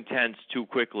too intense too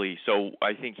quickly, so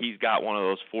I think he's got one of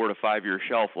those 4 to 5 year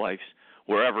shelf lives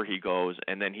wherever he goes,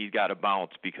 and then he's got to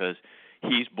bounce because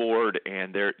he's bored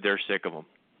and they're sick of him.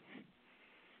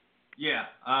 Yeah.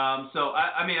 So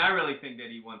I really think that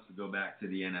he wants to go back to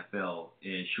the NFL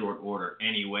in short order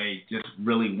anyway. Just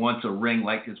really wants a ring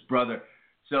like his brother.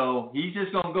 So he's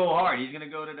just going to go hard. He's going to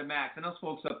go to the max. And those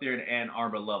folks up there in Ann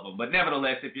Arbor love him. But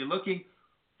nevertheless, if you're looking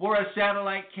for a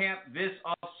satellite camp this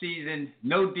offseason,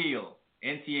 no deal.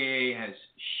 NCAA has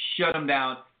shut them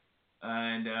down.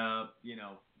 And,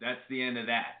 that's the end of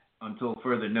that until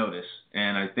further notice.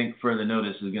 And I think further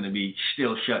notice is going to be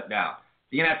still shut down.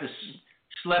 You're going to have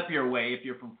to schlep your way if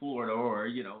you're from Florida or,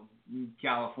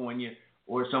 California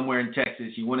or somewhere in Texas.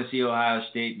 You want to see Ohio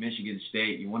State, Michigan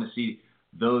State. You want to see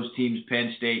those teams,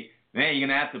 Penn State. Man, you're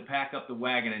going to have to pack up the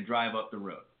wagon and drive up the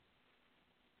road.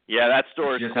 Yeah, that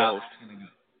store is just closed. How that's going to go.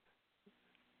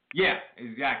 Yeah,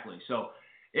 exactly. So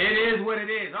it is what it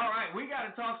is. All right, we got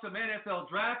to talk some NFL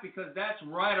draft because that's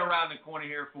right around the corner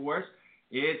here for us.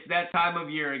 It's that time of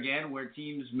year again where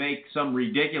teams make some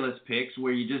ridiculous picks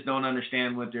where you just don't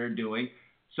understand what they're doing.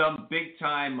 Some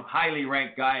big-time, highly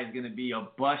ranked guy is going to be a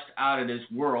bust out of this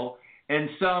world. And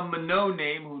some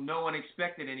no-name who no one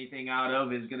expected anything out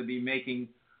of is going to be making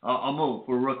a move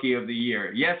for Rookie of the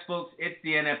Year. Yes, folks, it's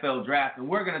the NFL Draft, and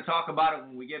we're going to talk about it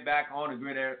when we get back on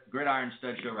the Gridiron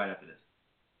Stud Show right after this.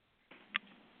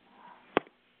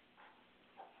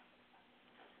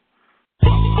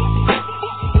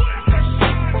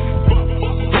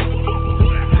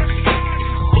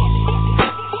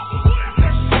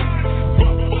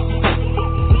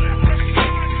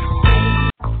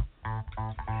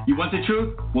 want the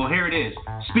truth? Well, here it is.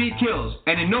 Speed kills,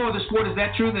 and in no other sport is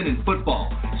that true than in football.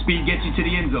 Speed gets you to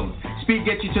the end zone. Speed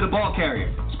gets you to the ball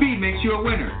carrier. Speed makes you a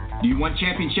winner. Do you want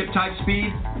championship-type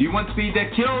speed? Do you want speed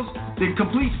that kills? Then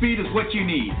Complete Speed is what you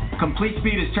need. Complete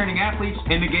Speed is turning athletes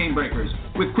into game breakers.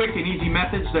 With quick and easy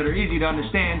methods that are easy to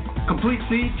understand, Complete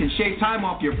Speed can shave time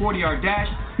off your 40-yard dash,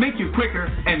 make you quicker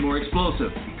and more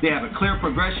explosive. They have a clear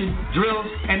progression, drills,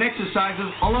 and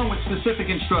exercises along with specific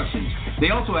instructions.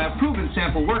 They also have proven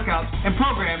sample workouts and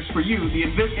programs for you, the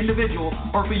individual,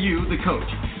 or for you, the coach.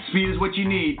 Speed is what you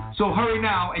need, so hurry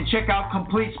now and check out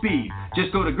Complete Speed.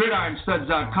 Just go to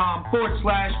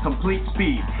GridironStuds.com/Complete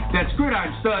Speed. That's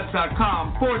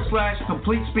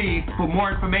GridironStuds.com/Complete Speed for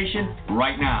more information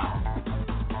right now.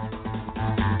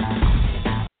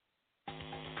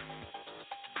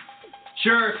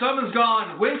 Sure, summer's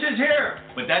gone, winter's here,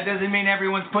 but that doesn't mean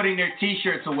everyone's putting their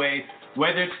t-shirts away.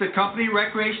 Whether it's the company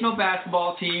recreational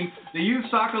basketball team, the youth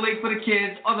soccer league for the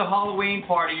kids, or the Halloween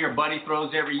party your buddy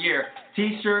throws every year,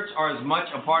 t-shirts are as much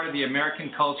a part of the American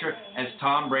culture as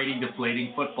Tom Brady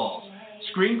deflating footballs.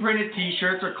 Screen-printed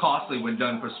t-shirts are costly when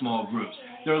done for small groups.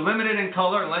 They're limited in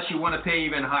color unless you want to pay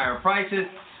even higher prices.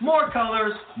 More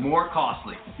colors, more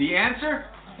costly. The answer?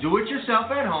 Do it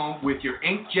yourself at home with your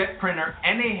inkjet printer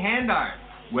and a hand iron.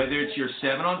 Whether it's your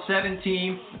 7-on-7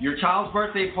 team, your child's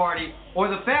birthday party, or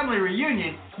the family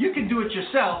reunion, you can do it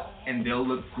yourself and they'll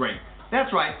look great.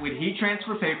 That's right, with heat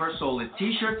transfer paper sold at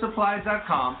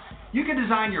tshirtsupplies.com, you can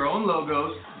design your own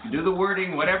logos, you can do the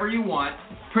wording whatever you want,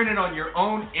 print it on your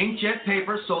own inkjet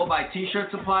paper sold by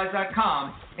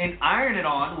tshirtsupplies.com, and iron it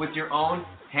on with your own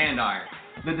hand iron.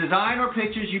 The design or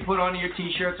pictures you put on your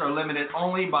t-shirts are limited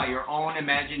only by your own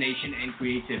imagination and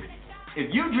creativity.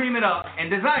 If you dream it up and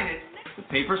design it, the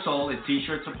paper sold at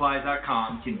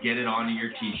tshirtsupplies.com can get it onto your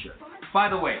t-shirt. By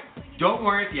the way, don't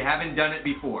worry if you haven't done it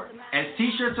before. As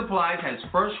T-Shirt Supplies has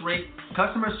first-rate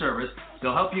customer service,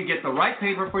 they'll help you get the right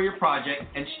paper for your project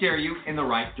and steer you in the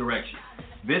right direction.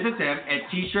 Visit them at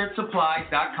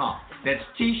tshirtsupplies.com. That's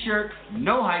t-shirt,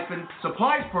 no hyphen,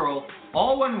 supplies plural,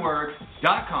 all one word,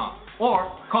 .com. Or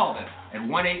call them at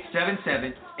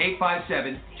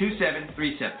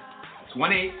 1-877-857-2737. It's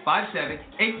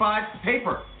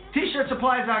 1-857-85-PAPER.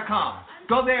 tshirtsupplies.com.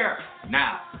 Go there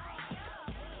now.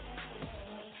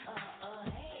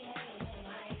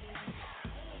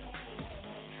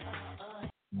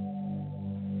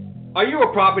 Are you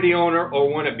a property owner or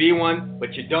want to be one,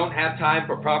 but you don't have time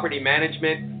for property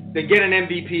management? Then get an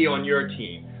MVP on your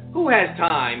team. Who has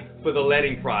time for the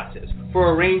letting process,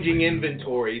 for arranging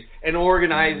inventories and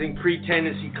organizing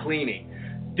pre-tenancy cleaning,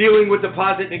 dealing with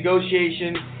deposit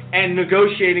negotiation and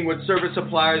negotiating with service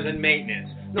suppliers and maintenance?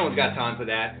 No one's got time for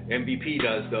that. MVP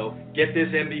does, though. Get this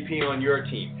MVP on your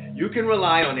team. You can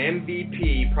rely on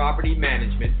MVP Property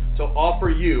Management to offer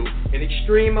you an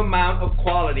extreme amount of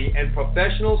quality and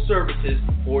professional services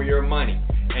for your money.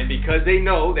 And because they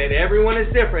know that everyone is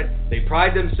different, they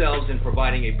pride themselves in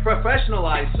providing a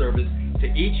professionalized service to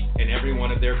each and every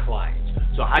one of their clients.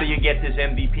 So how do you get this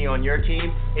MVP on your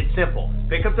team? It's simple.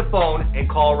 Pick up the phone and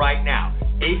call right now.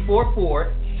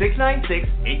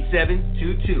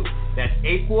 844-696-8722. That's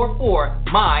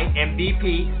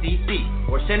 844-MY-MVP-CC.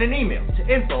 Or send an email to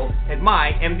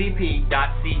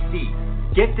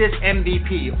info@mymvp.cc. Get this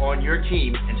MVP on your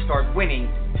team and start winning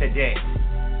today.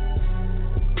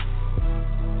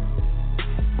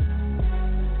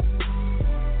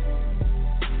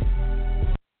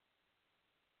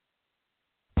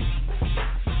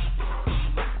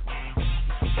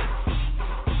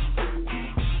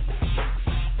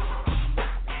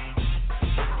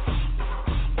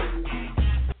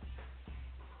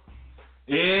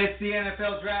 It's the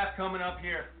NFL draft coming up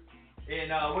here in,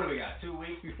 what do we got, 2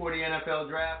 weeks before the NFL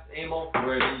draft, Emil?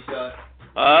 Where these,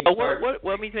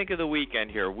 let me think of the weekend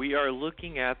here. We are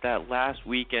looking at that last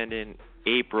weekend in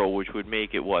April, which would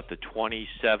make it, the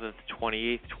 27th,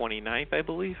 28th, 29th, I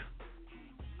believe?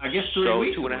 I guess 3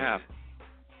 weeks. 2.5.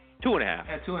 2.5.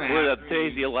 Yeah, 2.5.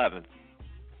 Today's the 11th.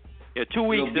 Yeah, 2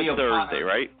 weeks this Thursday,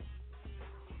 right?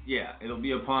 Yeah, it'll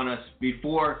be upon us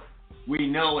before we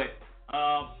know it.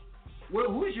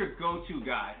 Who is your go-to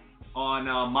guy on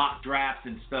mock drafts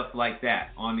and stuff like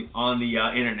that on the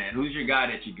internet? Who's your guy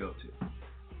that you go to?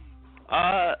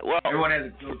 Everyone has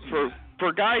a go-to guy.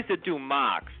 For guys that do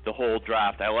mocks the whole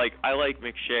draft, I like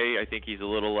McShay. I think he's a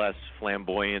little less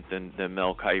flamboyant than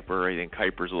Mel Kiper. I think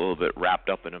Kiper's a little bit wrapped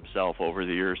up in himself over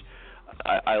the years.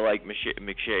 I like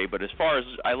McShay, but as far as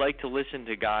I like to listen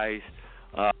to guys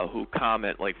who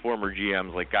comment, like former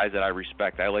GMs, like guys that I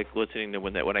respect. I like listening to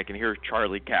when I can hear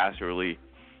Charlie Casserly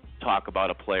talk about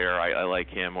a player. I like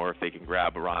him, or if they can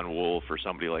grab Ron Wolf or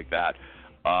somebody like that.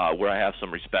 where I have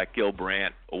some respect. Gil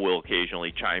Brandt will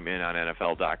occasionally chime in on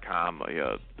NFL.com,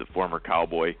 the former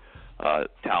Cowboy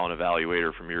talent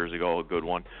evaluator from years ago, a good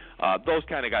one. Those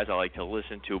kind of guys I like to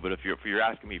listen to, but if you're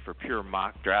asking me for pure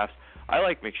mock drafts, I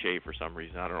like McShay for some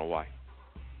reason. I don't know why.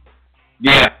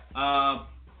 Yeah. I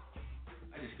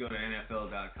just go to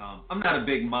NFL.com. I'm not a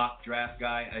big mock draft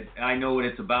guy. I know what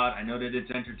it's about. I know that it's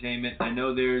entertainment. I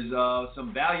know there's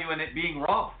some value in it being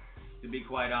wrong, to be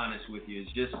quite honest with you.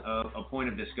 It's just a point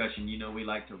of discussion. You know, we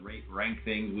like to rank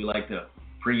things. We like to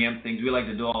preempt things. We like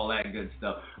to do all that good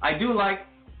stuff. I do like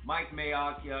Mike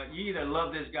Mayock. You either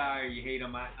love this guy or you hate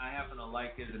him. I happen to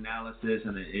like his analysis,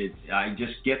 and I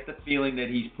just get the feeling that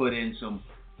he's put in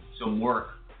some work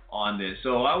on this.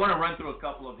 So I want to run through a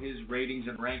couple of his ratings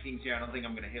and rankings here. I don't think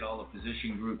I'm going to hit all the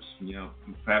position groups. You know,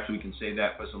 perhaps we can save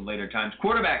that for some later times.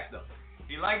 Quarterbacks, though.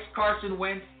 He likes Carson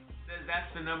Wentz. Says that's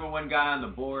the number one guy on the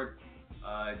board.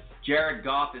 Jared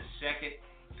Goff is second.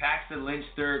 Paxton Lynch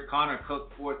third. Connor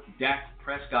Cook fourth. Dak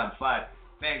Prescott 5.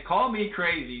 Man, call me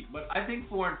crazy, but I think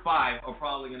 4 and 5 are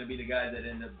probably going to be the guys that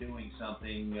end up doing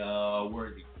something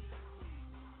worthy.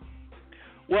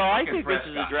 Well, I think this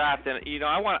is a draft, and you know,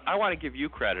 I want to give you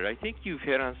credit. I think you've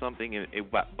hit on something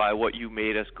by what you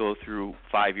made us go through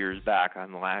 5 years back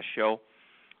on the last show.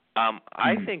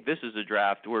 I think this is a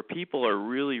draft where people are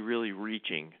really, really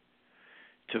reaching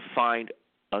to find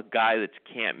a guy that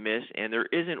can't miss, and there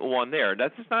isn't one there.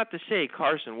 That's not to say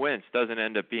Carson Wentz doesn't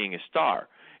end up being a star.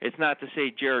 It's not to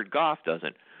say Jared Goff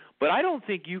doesn't. But I don't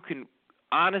think you can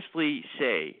honestly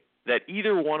say that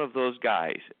either one of those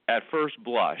guys, at first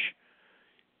blush,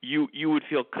 you would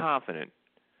feel confident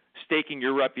staking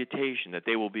your reputation that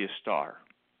they will be a star.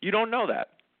 You don't know that.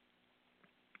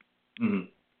 Mm-hmm.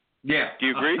 Yeah. Do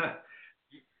you agree?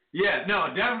 Yeah, no,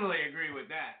 definitely agree with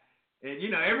that. And,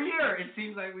 you know, every year it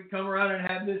seems like we come around and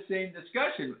have this same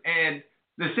discussion, and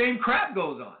the same crap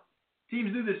goes on.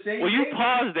 Teams do the same Well, you thing.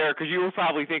 paused there because you were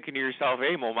probably thinking to yourself,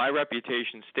 hey, well, my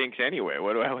reputation stinks anyway.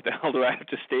 What the hell do I have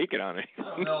to stake it on it? I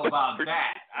don't know about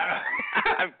that.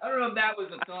 I don't know if that was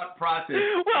a thought process.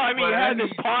 Well, I mean, you had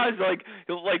this pause like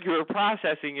you were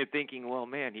processing it, thinking, well,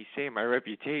 man, he's saying my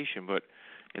reputation, but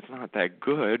it's not that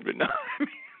good. But no,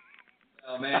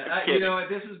 oh, man, you know what?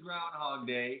 This is Groundhog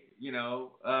Day. You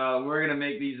know, we're going to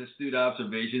make these astute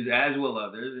observations, as will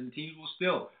others, and teams will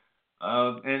still.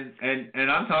 And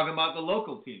I'm talking about the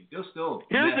local team. They'll still.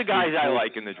 Here's the guys I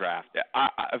like in the draft.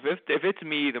 If it's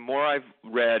me, the more I've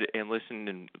read and listened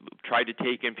and tried to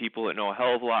take in people that know a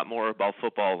hell of a lot more about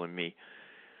football than me,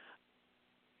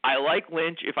 I like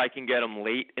Lynch if I can get him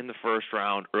late in the first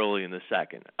round, early in the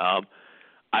second.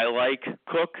 I like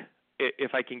Cook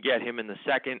if I can get him in the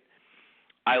second.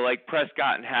 I like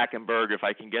Prescott and Hackenberg if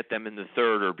I can get them in the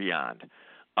third or beyond.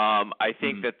 I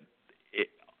think that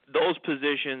those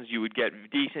positions you would get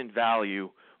decent value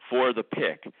for the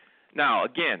pick. Now,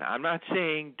 again, I'm not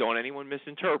saying, don't anyone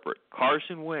misinterpret.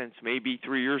 Carson Wentz may be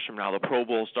 3 years from now the Pro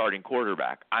Bowl starting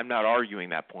quarterback. I'm not arguing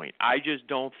that point. I just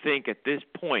don't think at this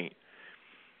point,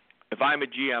 if I'm a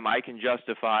GM, I can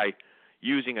justify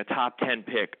using a top 10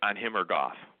 pick on him or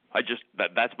Goff.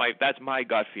 That's my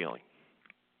gut feeling.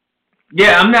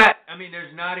 Yeah,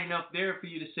 there's not enough there for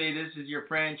you to say this is your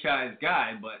franchise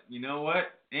guy, but you know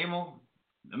what, Emil?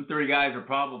 Them 3 guys are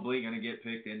probably going to get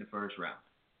picked in the first round.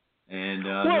 And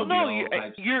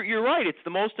you're right. It's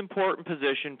the most important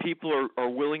position. People are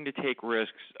willing to take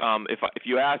risks. If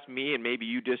you ask me, and maybe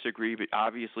you disagree, but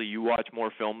obviously you watch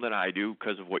more film than I do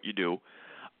because of what you do.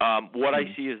 What I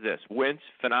see is this: Wentz,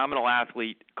 phenomenal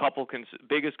athlete.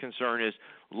 Biggest concern is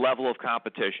level of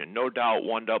competition. No doubt,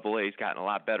 1AA has gotten a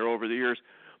lot better over the years,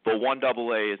 but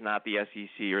 1AA is not the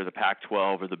SEC or the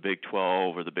Pac-12 or the Big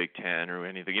 12 or the Big 10 or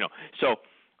anything. You know, so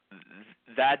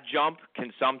that jump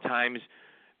can sometimes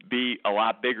be a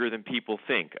lot bigger than people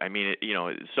think. I mean,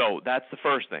 so that's the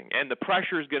first thing. And the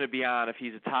pressure is going to be on if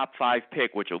he's a top 5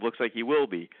 pick, which it looks like he will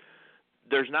be.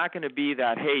 There's not going to be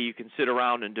that, hey, you can sit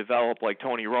around and develop like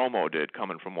Tony Romo did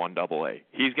coming from 1AA.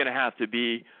 He's going to have to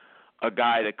be a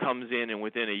guy that comes in and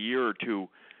within a year or two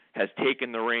has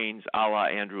taken the reins a la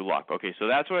Andrew Luck. Okay, so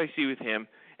that's what I see with him.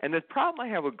 And the problem I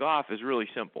have with Goff is really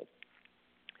simple.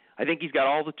 I think he's got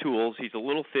all the tools. He's a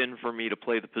little thin for me to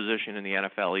play the position in the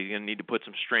NFL. He's going to need to put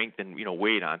some strength and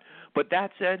weight on. But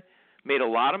that said, made a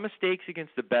lot of mistakes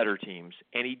against the better teams,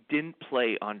 and he didn't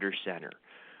play under center.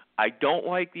 I don't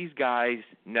like these guys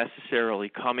necessarily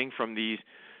coming from these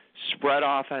spread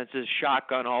offenses,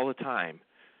 shotgun all the time,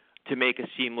 to make a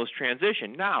seamless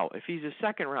transition. Now, if he's a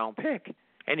second-round pick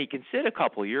and he can sit a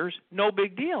couple years, no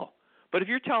big deal. But if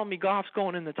you're telling me Goff's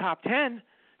going in the top 10,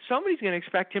 somebody's going to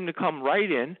expect him to come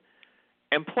right in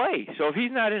and play. So if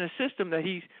he's not in a system that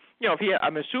he's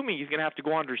I'm assuming he's going to have to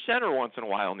go under center once in a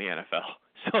while in the NFL.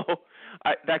 So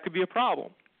that could be a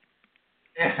problem.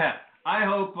 Yeah, I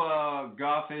hope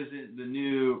Goff isn't the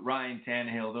new Ryan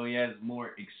Tannehill, though he has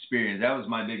more experience. That was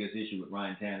my biggest issue with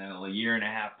Ryan Tannehill. A year and a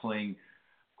half playing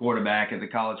quarterback at the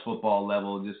college football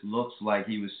level just looks like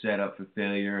he was set up for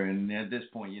failure. And at this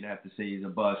point, you'd have to say he's a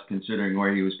bust considering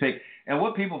where he was picked. And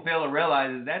what people fail to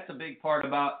realize is that's a big part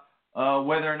about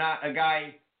whether or not a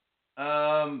guy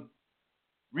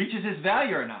reaches his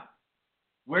value or not,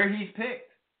 where he's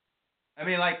picked. I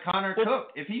mean, like Connor Cook,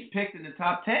 if he's picked in the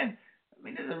top 10, I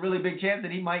mean, there's a really big chance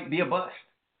that he might be a bust.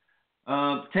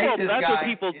 Take this guy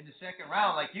in the second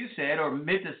round, like you said, or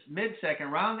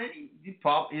mid-second round, then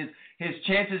his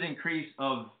chances increase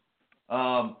of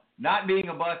not being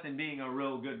a bust and being a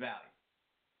real good value.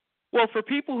 Well, for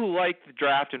people who like the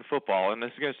draft in football, and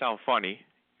this is going to sound funny,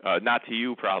 not to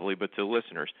you probably, but to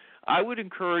listeners, I would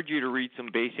encourage you to read some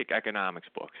basic economics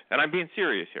books. And I'm being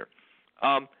serious here.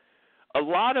 A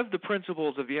lot of the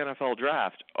principles of the NFL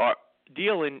draft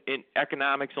deal in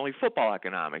economics, only football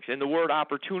economics, and the word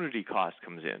opportunity cost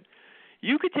comes in.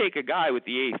 You could take a guy with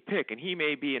the 8th pick, and he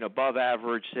may be an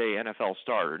above-average, say, NFL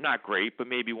starter. Not great, but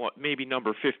maybe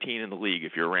number 15 in the league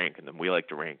if you're ranking them. We like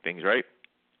to rank things, right?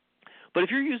 But if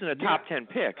you're using a top 10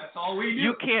 pick, that's all we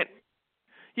do.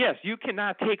 You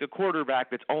cannot take a quarterback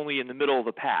that's only in the middle of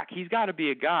the pack. He's got to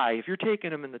be a guy, if you're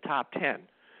taking him in the top 10,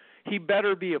 he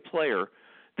better be a player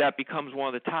that becomes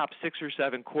one of the top 6 or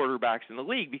 7 quarterbacks in the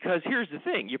league. Because here's the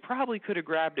thing, you probably could have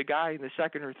grabbed a guy in the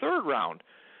 2nd or 3rd round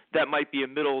that might be a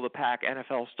middle-of-the-pack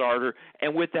NFL starter,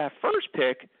 and with that first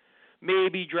pick,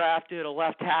 maybe drafted a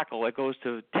left tackle that goes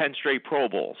to 10 straight Pro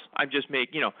Bowls. I'm just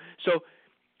so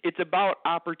it's about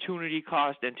opportunity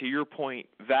cost and, to your point,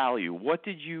 value. What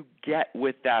did you get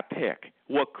with that pick?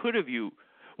 What could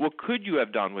you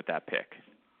have done with that pick?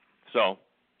 So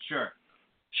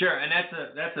Sure, and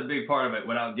that's a big part of it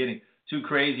without getting too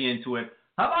crazy into it.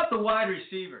 How about the wide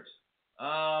receivers?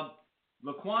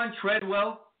 Laquan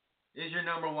Treadwell is your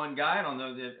number one guy. I don't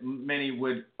know that many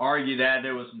would argue that.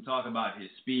 There was some talk about his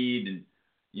speed and,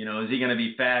 is he going to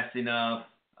be fast enough?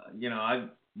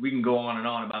 We can go on and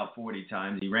on about 40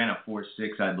 times. He ran a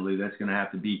 4.6, I believe. That's going to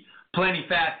have to be plenty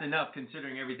fast enough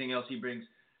considering everything else he brings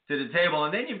to the table.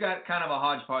 And then you've got kind of a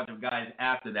hodgepodge of guys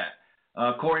after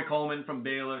that. Corey Coleman from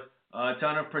Baylor. A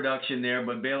ton of production there,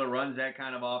 but Baylor runs that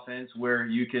kind of offense where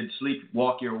you could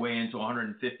sleepwalk your way into a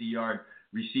 150-yard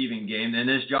receiving game. And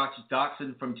there's Josh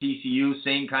Doxson from TCU,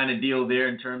 same kind of deal there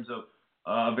in terms of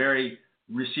a very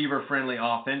receiver-friendly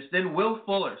offense. Then Will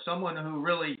Fuller, someone who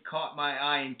really caught my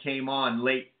eye and came on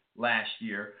late last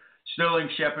year. Sterling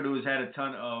Shepard, who has had a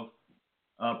ton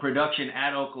of production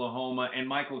at Oklahoma, and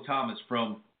Michael Thomas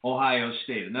from Ohio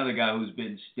State, another guy who's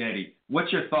been steady.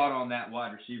 What's your thought on that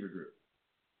wide receiver group?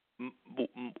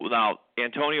 Now,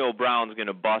 Antonio Brown's going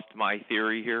to bust my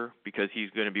theory here because he's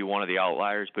going to be one of the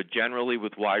outliers, but generally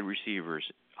with wide receivers,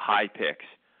 high picks,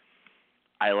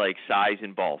 I like size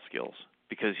and ball skills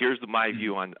because here's my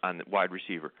view on wide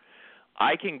receiver.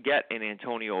 I can get an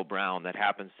Antonio Brown that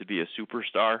happens to be a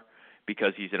superstar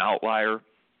because he's an outlier.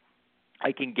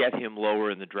 I can get him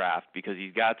lower in the draft because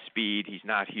he's got speed, he's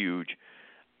not huge.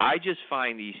 I just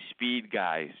find these speed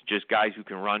guys, just guys who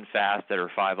can run fast that are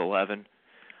 5'11",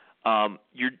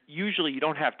 you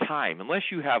don't have time unless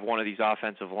you have one of these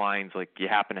offensive lines like you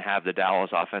happen to have the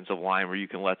Dallas offensive line where you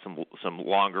can let some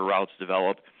longer routes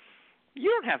develop. You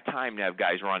don't have time to have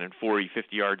guys running 40,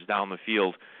 50 yards down the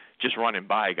field just running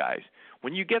by guys.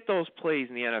 When you get those plays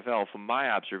in the NFL, from my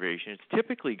observation, it's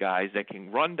typically guys that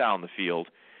can run down the field.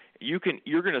 You're going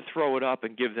to throw it up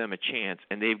and give them a chance,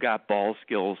 and they've got ball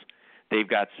skills. They've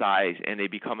got size, and they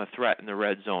become a threat in the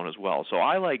red zone as well. So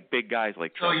I like big guys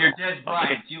like Treadwell. So you're Des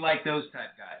Bryant. You like those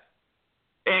type guys.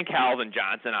 And Calvin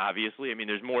Johnson, obviously. I mean,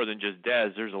 there's more than just Des.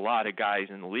 There's a lot of guys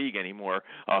in the league anymore.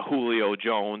 Julio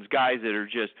Jones, guys that are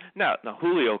just – now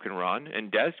Julio can run, and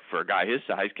Des, for a guy his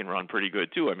size, can run pretty good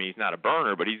too. I mean, he's not a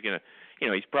burner, but he's going to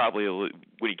 – he's probably,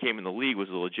 when he came in the league, was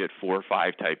a legit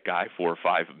 4.5 type guy,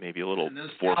 4.5, maybe a little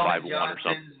 4.5 1 or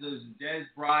something. Those Des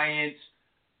Bryants,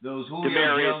 those Julio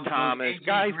Demarius Jones, Thomas, those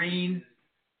guys. Green.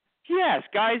 Yes,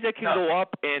 guys that can go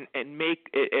up and make,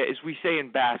 as we say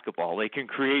in basketball, they can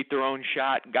create their own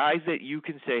shot. Guys that you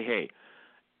can say, hey,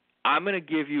 I'm going to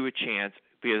give you a chance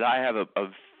because I have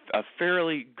a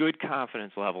fairly good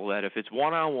confidence level that if it's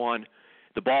one-on-one,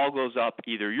 the ball goes up,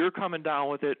 either you're coming down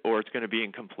with it or it's going to be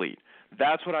incomplete.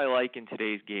 That's what I like in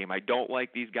today's game. I don't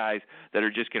like these guys that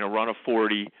are just going to run a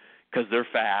 40 because they're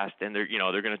fast and they're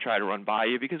going to try to run by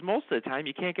you because most of the time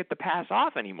you can't get the pass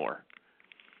off anymore.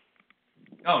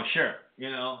 Oh, sure.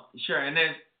 Sure. And then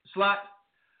slot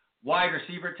wide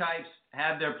receiver types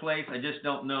have their place. I just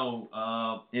don't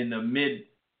know in the mid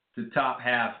to top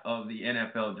half of the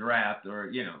NFL draft,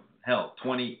 or hell,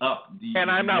 20 up. And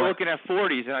I'm not looking at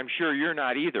 40s, and I'm sure you're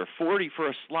not either. 40 for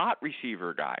a slot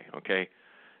receiver guy. Okay,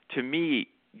 to me,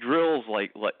 drills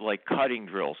like cutting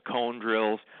drills, cone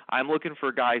drills. I'm looking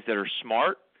for guys that are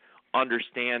smart,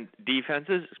 understand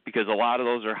defenses, because a lot of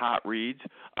those are hot reads.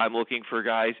 I'm looking for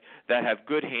guys that have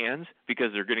good hands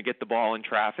because they're going to get the ball in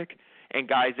traffic, and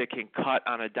guys that can cut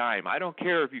on a dime. I don't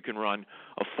care if you can run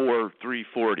a 4.3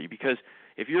 40, because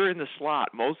if you're in the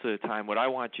slot, most of the time what I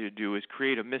want you to do is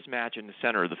create a mismatch in the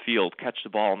center of the field, catch the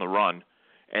ball on the run,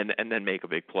 and then make a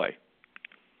big play.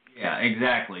 Yeah,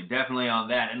 exactly. Definitely on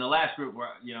that. And the last group where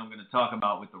I'm going to talk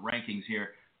about with the rankings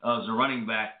here is the running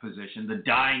back position, the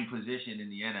dying position in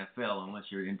the NFL unless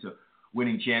you're into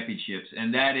winning championships.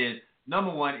 And that is,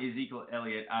 number 1, Ezekiel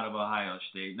Elliott out of Ohio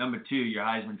State. Number 2, your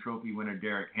Heisman Trophy winner,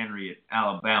 Derrick Henry at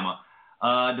Alabama.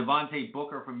 Devontae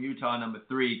Booker from Utah, number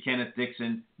 3. Kenneth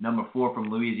Dixon, number 4 from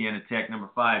Louisiana Tech. Number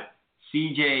 5,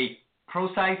 C.J.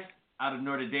 Prosise out of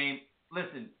Notre Dame.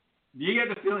 Listen, do you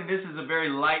get the feeling this is a very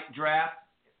light draft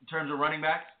in terms of running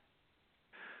backs?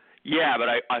 Yeah, but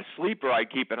a sleeper I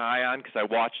keep an eye on because I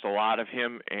watched a lot of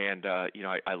him, and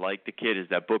I like the kid, is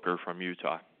that Booker from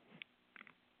Utah.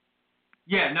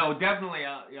 Yeah, no, definitely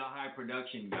a high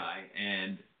production guy,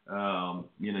 and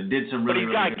did some really. But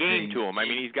he's got good game things. to him. I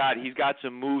mean, he's got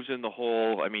some moves in the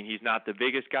hole. I mean, he's not the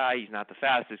biggest guy, he's not the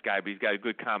fastest guy, but he's got a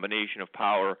good combination of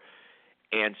power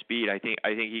and speed. I think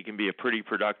he can be a pretty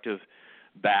productive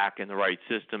back in the right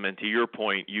system. And to your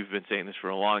point, you've been saying this for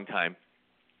a long time,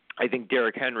 I think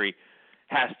Derrick Henry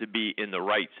has to be in the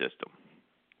right system.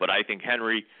 But I think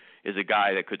Henry is a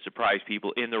guy that could surprise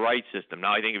people in the right system.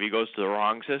 Now, I think if he goes to the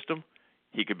wrong system,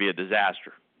 he could be a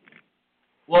disaster.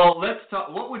 Well, let's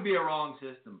talk. What would be a wrong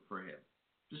system for him?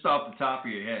 Just off the top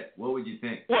of your head, what would you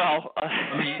think? Well,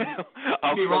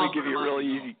 I'll probably give you a really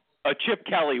easy. A Chip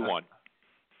Kelly one.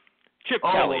 Chip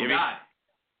Kelly. Oh, God.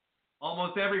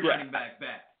 Almost every running back.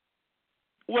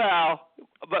 Well,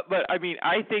 but I mean,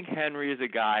 I think Henry is a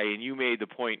guy, and you made the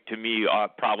point to me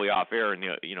probably off air, and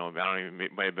I don't even,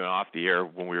 it might have been off the air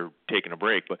when we were taking a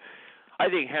break, but I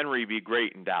think Henry would be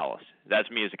great in Dallas. That's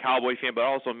me as a Cowboy fan, but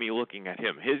also me looking at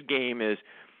him. His game is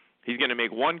he's going to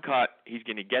make one cut, he's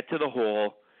going to get to the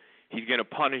hole, he's going to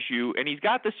punish you, and he's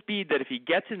got the speed that if he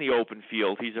gets in the open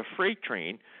field, he's a freight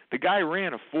train. The guy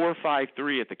ran a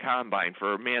 4.53 at the combine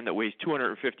for a man that weighs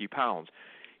 250 pounds.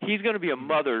 He's going to be a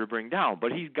mother to bring down,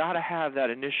 but he's got to have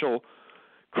that initial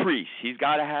crease. He's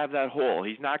got to have that hole.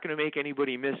 He's not going to make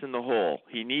anybody miss in the hole.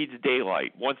 He needs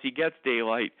daylight. Once he gets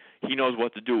daylight, he knows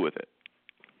what to do with it.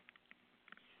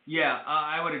 Yeah,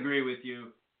 I would agree with you.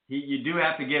 You do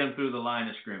have to get him through the line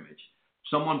of scrimmage.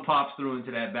 Someone pops through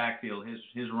into that backfield,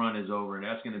 his run is over, and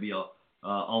that's going to be a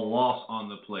loss on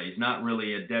the play. He's not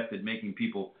really adept at making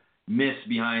people miss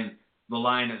behind the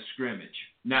line of scrimmage.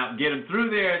 Now, get him through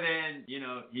there, then,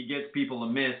 he gets people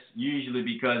to miss, usually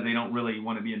because they don't really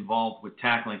want to be involved with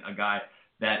tackling a guy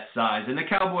that size. And the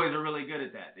Cowboys are really good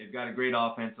at that. They've got a great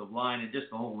offensive line, and just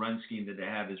the whole run scheme that they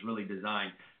have is really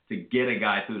designed to get a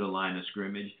guy through the line of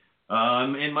scrimmage.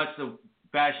 In much the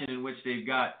fashion in which they've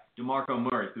got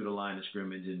DeMarco Murray through the line of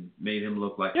scrimmage and made him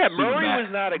look like a Murray back. was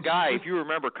not a guy, if you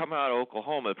remember, coming out of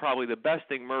Oklahoma, probably the best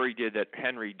thing Murray did that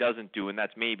Henry doesn't do, and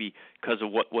that's maybe because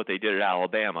of what they did at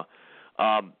Alabama.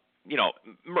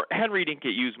 Henry didn't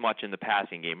get used much in the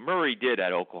passing game. Murray did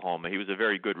at Oklahoma. He was a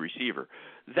very good receiver.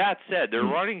 That said, their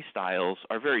running styles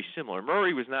are very similar.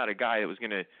 Murray was not a guy that was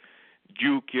going to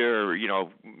juke you or,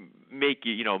 make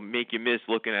you miss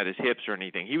looking at his hips or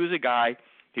anything. He was a guy,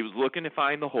 he was looking to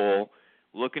find the hole,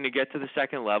 looking to get to the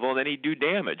second level, and then he'd do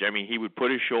damage. I mean, he would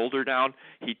put his shoulder down,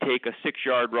 he'd take a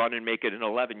 6-yard run and make it an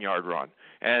 11-yard run.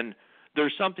 And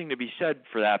there's something to be said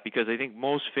for that because I think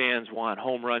most fans want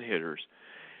home run hitters.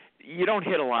 You don't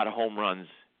hit a lot of home runs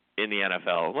in the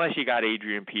NFL unless you got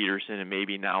Adrian Peterson and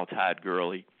maybe now Todd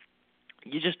Gurley.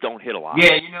 You just don't hit a lot.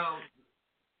 Yeah,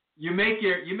 you make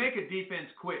a defense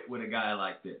quit with a guy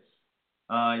like this.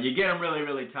 You get them really,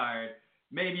 really tired.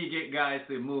 Maybe you get guys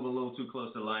to move a little too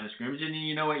close to the line of scrimmage, and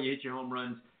you know what? You hit your home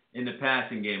runs in the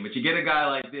passing game. But you get a guy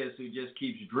like this who just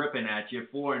keeps dripping at you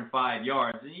 4 and 5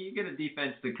 yards, and you get a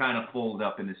defense to kind of fold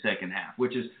up in the second half,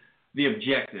 which is the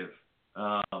objective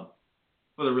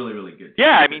for the really, really good team.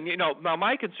 Yeah, I mean, now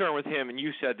my concern with him, and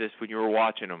you said this when you were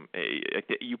watching him,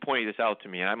 you pointed this out to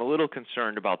me, and I'm a little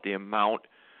concerned about the amount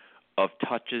of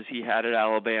touches he had at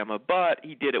Alabama, but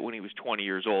he did it when he was 20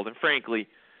 years old, and frankly,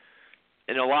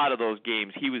 in a lot of those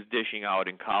games, he was dishing out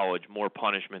in college more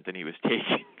punishment than he was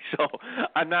taking. So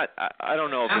I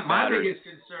don't know if it my matters. biggest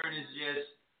concern is just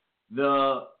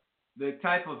the the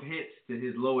type of hits to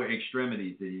his lower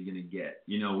extremities that he's going to get.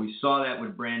 We saw that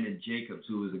with Brandon Jacobs,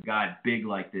 who was a guy big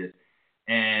like this.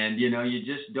 And, you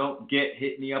just don't get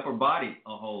hit in the upper body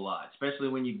a whole lot, especially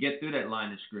when you get through that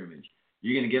line of scrimmage.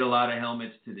 You're going to get a lot of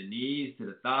helmets to the knees, to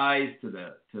the thighs, to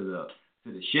the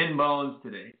shin bones,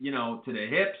 to the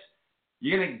hips.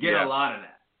 You're going to get a lot of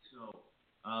that. So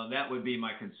that would be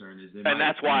my concern. And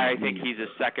that's why I think he's a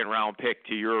second-round pick,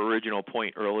 to your original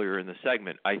point earlier in the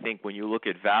segment. I think when you look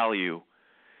at value,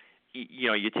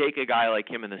 you take a guy like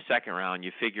him in the second round,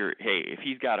 you figure, hey, if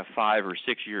he's got a 5 or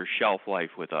 6 year shelf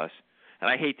life with us, and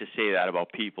I hate to say that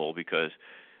about people because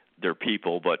they're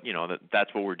people, but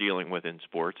that's what we're dealing with in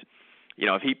sports.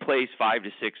 If he plays 5 to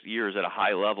 6 years at a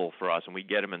high level for us and we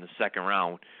get him in the second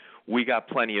round, we got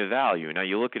plenty of value. Now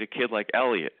you look at a kid like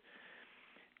Elliott.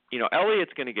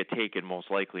 Elliott's going to get taken most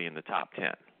likely in the top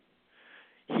 10.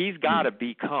 He's got to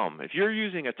become, if you're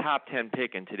using a top 10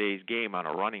 pick in today's game on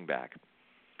a running back,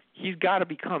 he's got to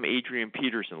become Adrian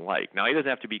Peterson-like. Now, he doesn't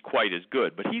have to be quite as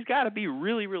good, but he's got to be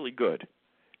really, really good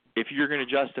if you're going to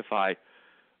justify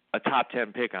a top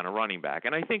 10 pick on a running back.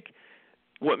 And I think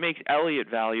what makes Elliott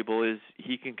valuable is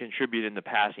he can contribute in the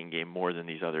passing game more than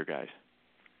these other guys.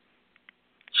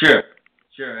 Sure.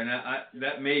 And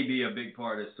that may be a big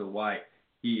part as to why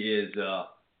he is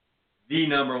the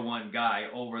number one guy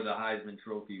over the Heisman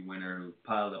Trophy winner who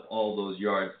piled up all those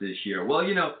yards this year. Well,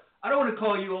 I don't want to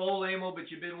call you old, Emil,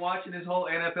 but you've been watching this whole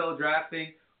NFL draft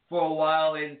thing for a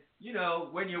while, and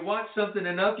when you watch something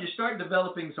enough, you start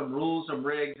developing some rules, some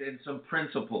regs, and some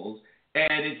principles,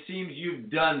 and it seems you've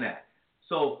done that.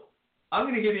 So I'm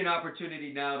going to give you an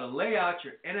opportunity now to lay out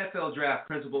your NFL draft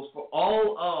principles for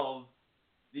all of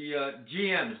the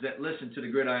GMs that listen to the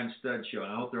Gridiron Stud Show,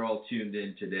 and I hope they're all tuned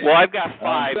in today. Well, I've got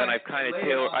 5, and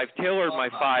I've tailored my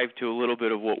 5 to a little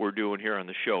bit of what we're doing here on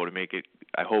the show to make it,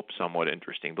 I hope, somewhat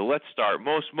interesting. But let's start.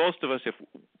 Most of us, if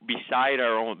besides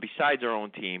our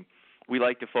own team, we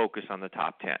like to focus on the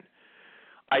top 10.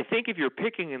 I think if you're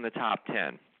picking in the top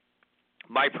 10,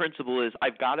 my principle is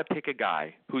I've got to pick a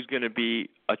guy who's going to be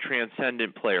a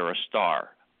transcendent player, a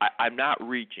star. I'm not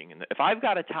reaching. If I've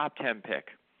got a top 10 pick,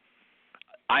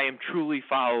 I am truly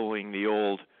following the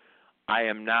old I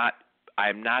am not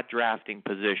drafting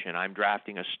position. I'm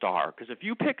drafting a star. Because if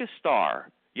you pick a star,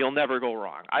 you'll never go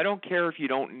wrong. I don't care if you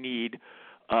don't need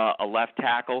a left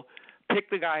tackle. Pick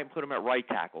the guy and put him at right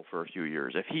tackle for a few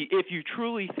years. If you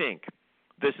truly think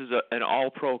this is an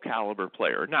all-pro caliber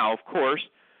player. Now, of course,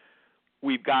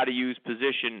 we've got to use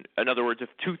position. In other words, if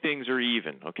two things are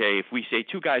even, okay, if we say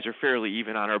two guys are fairly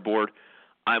even on our board,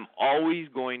 I'm always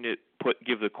going to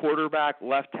give the quarterback,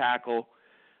 left tackle,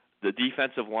 the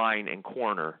defensive line, and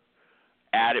corner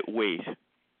added weight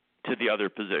to the other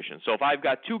position. So if I've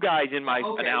got two guys in my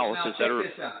analysis that are...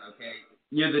 Check this out, okay?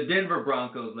 You're the Denver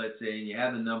Broncos, let's say, and you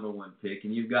have the number 1 pick,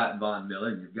 and you've got Von Miller,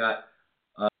 and you've got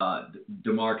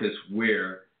DeMarcus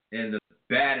Ware, and the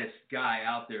baddest guy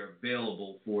out there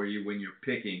available for you when you're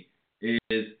picking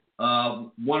is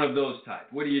one of those types.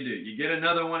 What do? You get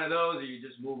another one of those, or you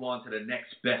just move on to the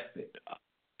next best pick?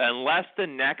 Unless the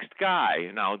next guy,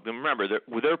 now remember,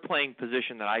 they're playing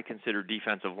position that I consider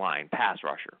defensive line, pass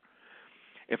rusher.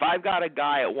 If I've got a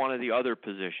guy at one of the other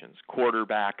positions,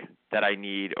 quarterback that I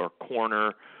need, or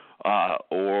corner,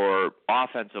 or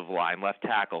offensive line, left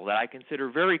tackle, that I consider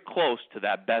very close to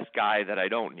that best guy that I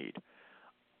don't need,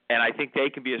 and I think they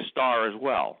can be a star as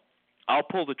well, I'll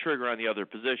pull the trigger on the other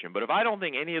position. But if I don't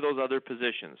think any of those other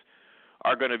positions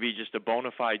are going to be just a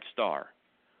bona fide star,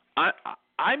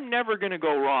 I'm never going to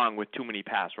go wrong with too many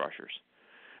pass rushers.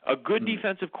 A good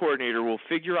defensive coordinator will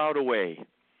figure out a way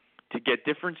to get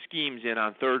different schemes in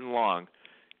on 3rd and long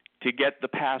to get the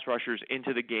pass rushers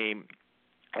into the game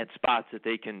at spots that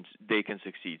they can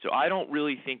succeed. So I don't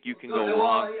really think you can go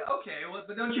wrong.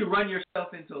 But don't you run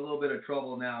yourself into a little bit of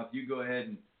trouble now if you go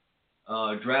ahead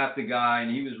and draft a guy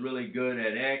and he was really good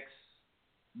at X,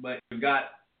 but you've got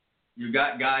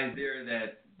guys there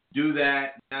that do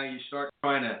that. Now you start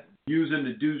trying to use him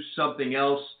to do something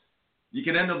else. You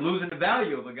can end up losing the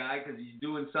value of a guy because he's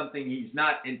doing something he's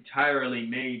not entirely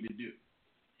made to do.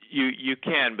 You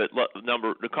can, but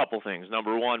a couple things.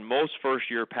 Number one, most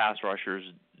first-year pass rushers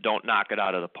don't knock it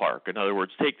out of the park. In other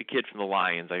words, take the kid from the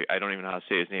Lions. I don't even know how to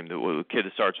say his name. The kid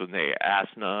that starts with an A,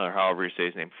 Asna, or however you say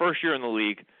his name. First year in the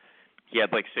league, he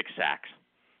had like 6 sacks.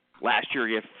 Last year,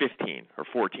 he had 15 or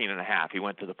 14 and a half. He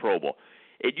went to the Pro Bowl.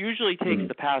 It usually takes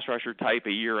the pass rusher type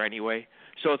a year anyway,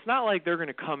 so it's not like they're going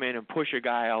to come in and push a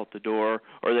guy out the door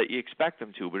or that you expect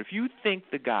them to. But if you think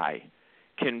the guy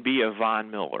can be a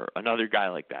Von Miller, another guy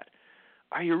like that,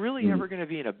 are you really ever going to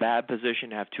be in a bad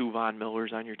position to have 2 Von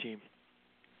Millers on your team?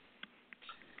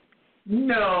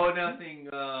 No, nothing.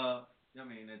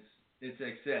 It's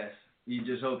excess. You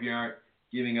just hope you aren't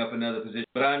giving up another position.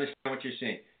 But I understand what you're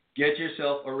saying. Get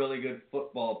yourself a really good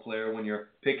football player when you're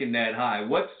picking that high.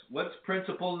 What's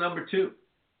principle number 2?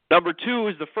 Number 2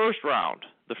 is the first round.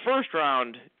 The first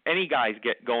round, any guys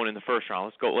get going in the first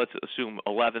round. Let's assume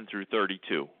 11 through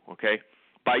 32, okay?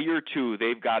 By year 2,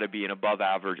 they've got to be an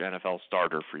above-average NFL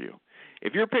starter for you.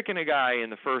 If you're picking a guy in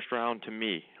the first round, to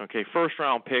me, okay,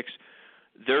 first-round picks,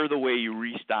 they're the way you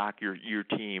restock your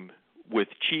team with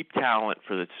cheap talent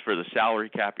for the salary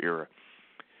cap era.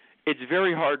 It's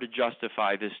very hard to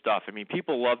justify this stuff. I mean,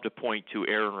 people love to point to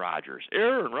Aaron Rodgers.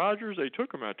 Aaron Rodgers, they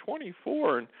took him at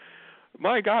 24, and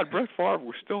my God, Brett Favre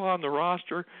was still on the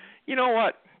roster. You know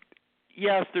what?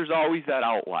 Yes, there's always that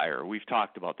outlier. We've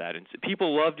talked about that. And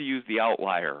people love to use the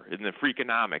outlier in the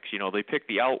Freakonomics. You know, they pick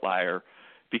the outlier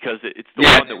because it's the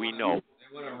one that we know.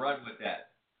 They want to run with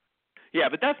that. Yeah,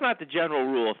 but that's not the general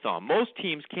rule of thumb. Most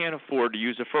teams can't afford to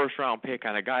use a first-round pick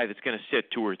on a guy that's going to sit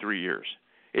 2 or 3 years.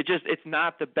 It's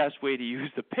not the best way to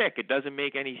use the pick. It doesn't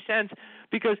make any sense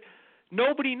because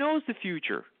nobody knows the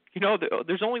future. You know,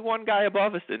 there's only one guy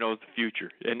above us that knows the future,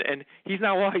 and he's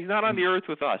not on the earth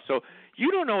with us. So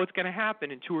you don't know what's going to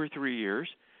happen in 2 or 3 years.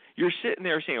 You're sitting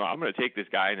there saying, "Well, I'm going to take this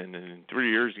guy, and in 3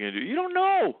 years he's going to do." You don't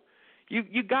know.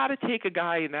 You got to take a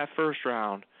guy in that first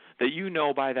round that you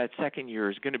know by that second year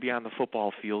is going to be on the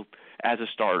football field as a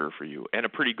starter for you, and a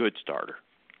pretty good starter.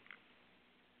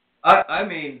 I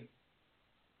mean,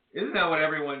 isn't that what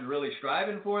everyone's really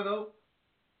striving for, though?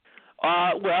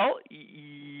 Well,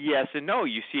 yes and no.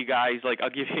 You see guys like, I'll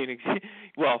give you an example.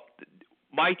 Well,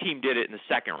 my team did it in the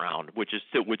second round, which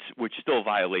still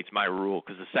violates my rule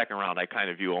because the second round I kind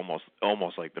of view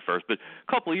almost like the first. But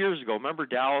a couple of years ago, remember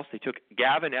Dallas? They took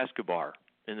Gavin Escobar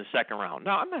in the second round.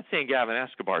 Now, I'm not saying Gavin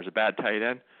Escobar is a bad tight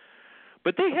end,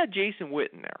 but they had Jason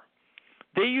Witten there.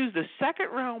 They used a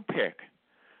second-round pick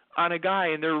on a guy,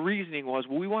 and their reasoning was,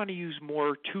 well, we want to use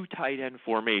more 2 tight end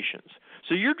formations.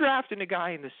 So you're drafting a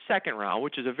guy in the second round,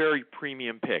 which is a very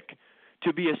premium pick,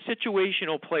 to be a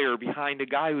situational player behind a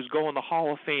guy who's going to the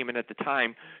Hall of Fame and at the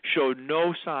time showed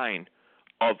no sign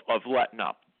of letting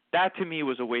up. That, to me,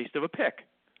 was a waste of a pick.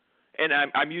 And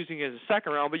I'm using it as a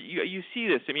second round, but you see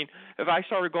this. I mean, if I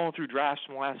started going through drafts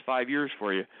from the last 5 years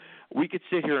for you, we could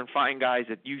sit here and find guys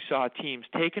that you saw teams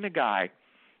taking a guy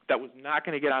that was not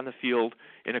going to get on the field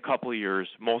in a couple of years,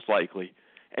 most likely.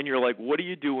 And you're like, what are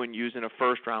you doing using a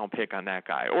first-round pick on that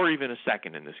guy, or even a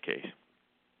second in this case?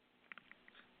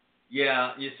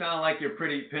 Yeah, you sound like you're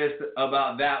pretty pissed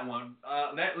about that one.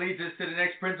 That leads us to the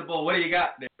next principle. What do you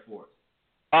got there for us?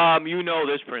 You know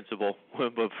this principle,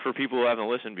 but for people who haven't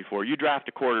listened before, you draft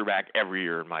a quarterback every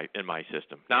year in my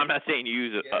system. Now, I'm not saying you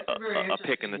use a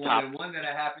pick in the top. One that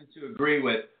I happen to agree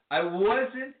with. I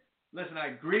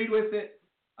agreed with it.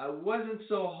 I wasn't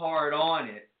so hard on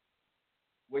it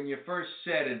when you first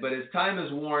said it, but as time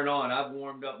has worn on, I've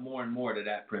warmed up more and more to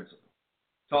that principle.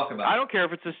 Talk about it. I don't care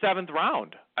if it's the 7th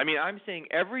round. I mean, I'm saying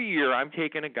every year I'm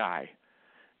taking a guy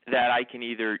that I can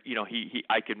either,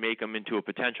 I could make him into a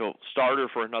potential starter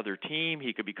for another team.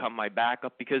 He could become my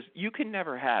backup because you can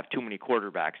never have too many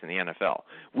quarterbacks in the NFL.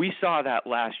 We saw that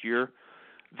last year.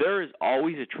 There is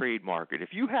always a trade market. If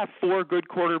you have 4 good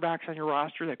quarterbacks on your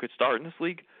roster that could start in this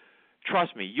league,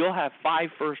 trust me, you'll have 5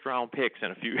 first-round picks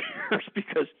in a few years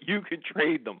because you can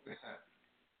trade them.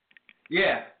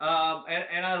 Yeah,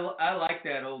 and I like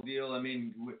that whole deal. I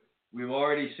mean, we've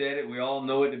already said it. We all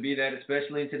know it to be that,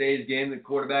 especially in today's game, the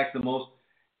quarterback's the most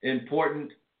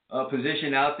important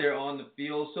position out there on the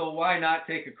field. So why not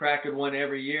take a crack at one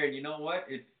every year? And you know what?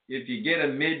 If you get a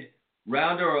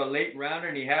mid-rounder or a late rounder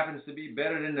and he happens to be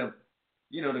better than the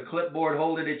clipboard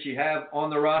holder that you have on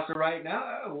the roster right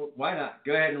now, why not?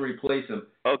 Go ahead and replace him.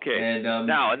 Okay. And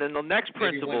then the next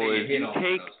principle is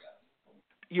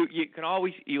you can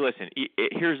always listen.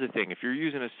 Here's the thing: if you're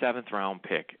using a 7th round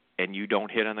pick and you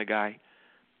don't hit on the guy,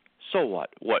 so what?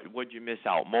 What'd you miss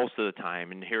out most of the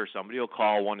time? And here somebody will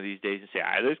call one of these days and say,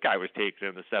 this guy was taken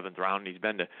in the 7th round and he's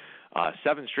been to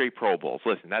 7 straight Pro Bowls.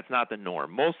 Listen, that's not the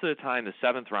norm. Most of the time, the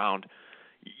 7th round,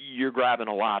 you're grabbing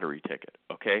a lottery ticket.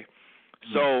 Okay.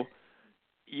 So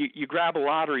you grab a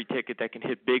lottery ticket that can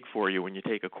hit big for you when you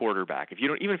take a quarterback.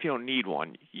 Even if you don't need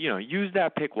one, use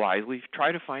that pick wisely.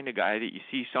 Try to find a guy that you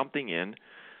see something in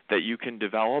that you can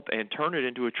develop and turn it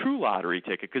into a true lottery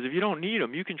ticket. Because if you don't need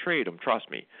him, you can trade him. Trust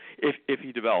me, if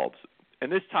he develops.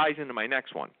 And this ties into my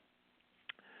next one.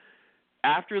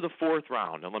 After the 4th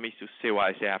round, and let me just say why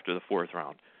I say after the 4th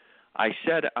round. I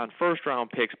said on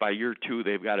first-round picks by year 2,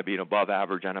 they've got to be an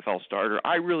above-average NFL starter.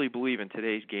 I really believe in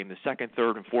today's game, the 2nd,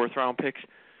 3rd, and 4th-round picks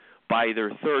by their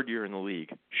 3rd year in the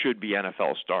league should be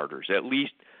NFL starters. At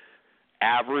least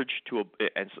average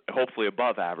and hopefully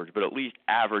above average, but at least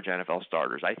average NFL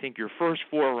starters. I think your first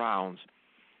 4 rounds,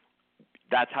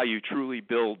 that's how you truly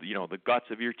build, the guts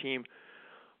of your team.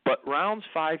 But rounds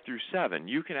 5 through 7,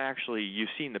 you've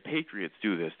seen the Patriots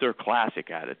do this. They're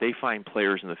classic at it. They find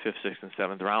players in the 5th, 6th, and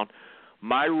 7th round.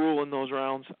 My rule in those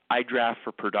rounds, I draft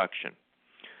for production.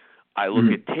 I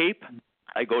look at tape.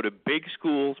 I go to big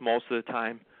schools most of the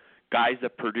time, guys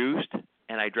that produced,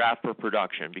 and I draft for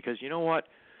production. Because you know what?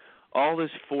 All this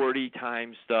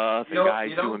 40-time stuff and guys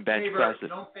doing bench presses. You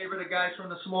don't favor the guys from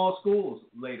the small schools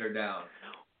later down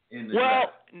in the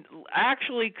draft. draft.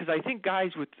 Actually, because I think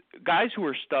guys who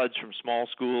are studs from small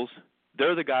schools,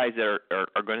 they're the guys that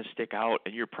are going to stick out,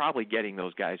 and you're probably getting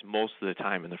those guys most of the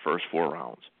time in the first 4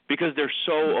 rounds because they're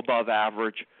so above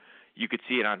average. You could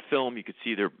see it on film. You could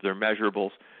see their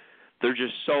measurables. They're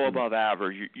just so above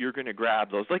average. You're going to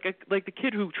grab those, like the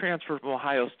kid who transferred from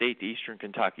Ohio State to Eastern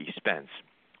Kentucky, Spence,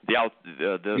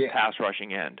 the pass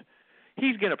rushing end.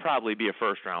 He's going to probably be a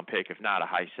first-round pick, if not a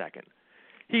high second.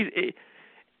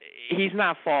 He's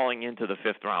not falling into the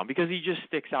 5th round because he just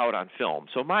sticks out on film.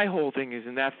 So my whole thing is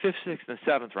in that 5th, 6th, and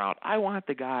 7th round, I want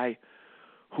the guy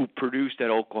who produced at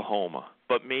Oklahoma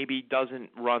but maybe doesn't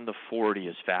run the 40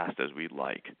 as fast as we'd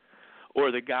like. Or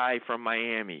the guy from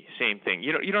Miami, same thing.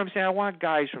 You know what I'm saying? I want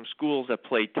guys from schools that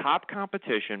play top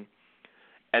competition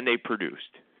and they produced.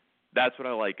 That's what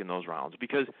I like in those rounds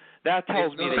because that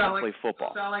tells me they can play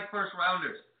football. Sound like first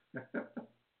rounders.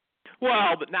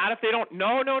 Well, but not if they don't.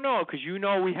 No, because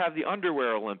we have the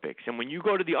Underwear Olympics. And when you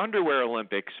go to the Underwear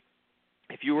Olympics,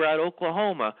 if you were at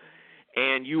Oklahoma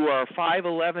and you are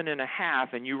 5'11 and a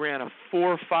half and you ran a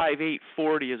 4.58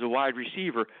 40 as a wide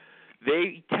receiver,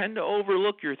 they tend to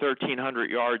overlook your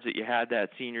 1,300 yards that you had that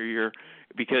senior year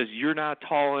because you're not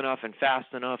tall enough and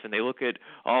fast enough, and they look at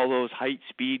all those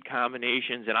height-speed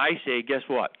combinations. And I say, guess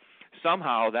what?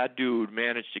 Somehow that dude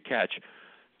managed to catch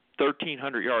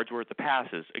 1,300 yards worth of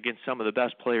passes against some of the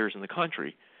best players in the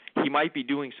country. He might be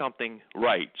doing something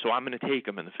right, so I'm going to take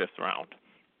him in the 5th round.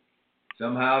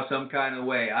 Somehow, some kind of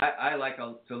way. I like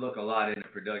to look a lot into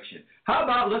production. How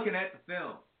about looking at the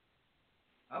film?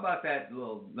 How about that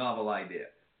little novel idea?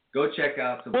 Go check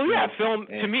out some film. Well, yeah, film,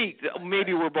 to me,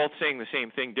 maybe we're both saying the same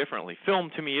thing differently.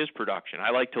 Film, to me, is production.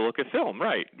 I like to look at film,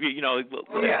 right.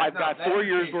 I've got 4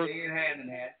 years worth. Hand in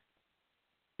hand.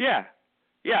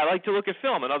 Yeah, I like to look at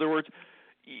film. In other words,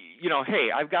 hey,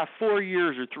 I've got 4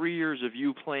 years or 3 years of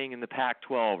you playing in the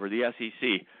Pac-12 or the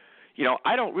SEC.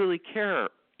 I don't really care,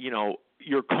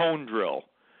 your cone drill.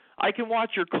 I can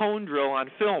watch your cone drill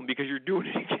on film because you're doing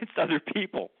it against other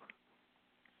people.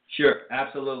 Sure,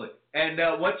 absolutely. And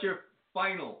what's your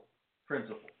final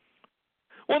principle?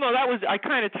 Well, no, I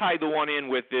kind of tied the one in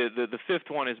with the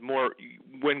 5th one is more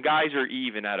when guys are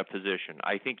even at a position.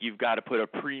 I think you've got to put a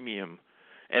premium,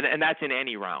 and that's in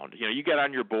any round. You get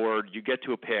on your board, you get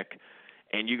to a pick,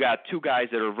 and you got 2 guys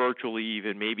that are virtually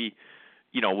even, maybe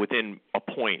within a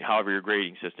point, however your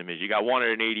grading system is. You got one at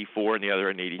an 84 and the other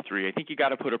at an 83. I think you got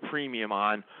to put a premium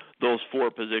on those 4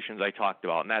 positions I talked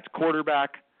about, and that's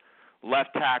quarterback,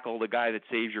 left tackle, the guy that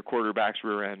saves your quarterback's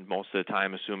rear end most of the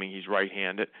time, assuming he's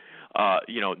right-handed,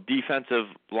 defensive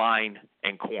line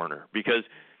and corner. Because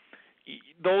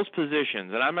those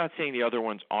positions, and I'm not saying the other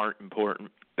ones aren't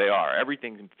important, they are.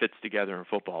 Everything fits together in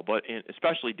football, but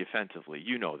especially defensively,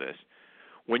 you know this.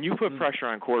 When you put pressure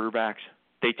on quarterbacks,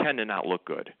 they tend to not look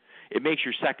good. It makes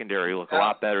your secondary look a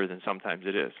lot better than sometimes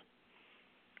it is.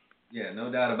 Yeah,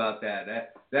 no doubt about that.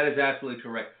 That is absolutely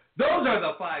correct. Those are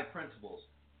the 5 principles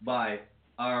by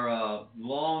our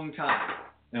long-time,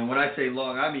 and when I say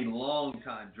long, I mean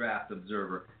long-time draft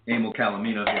observer, Emil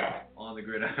Calomino here on the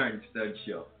Gridiron Studs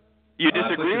Show. You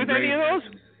disagree with any of those?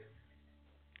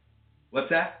 What's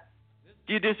that?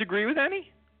 Do you disagree with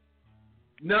any?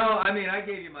 No, I mean, I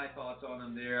gave you my thoughts on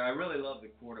them there. I really love the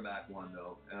quarterback one,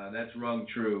 though. That's rung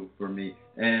true for me.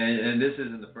 And this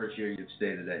isn't the first year you've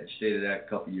stated that. You stated that a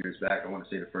couple years back. I want to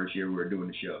say the first year we were doing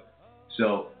the show.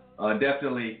 So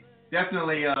definitely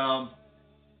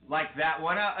like that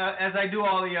one, as I do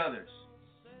all the others.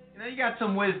 You got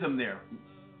some wisdom there,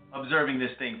 observing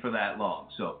this thing for that long.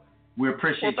 So we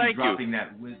appreciate you dropping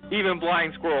that wisdom. Even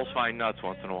blind squirrels find nuts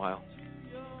once in a while.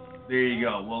 There you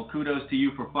go. Well, kudos to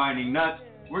you for finding nuts.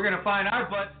 We're going to find our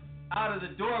butts out of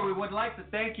the door. We would like to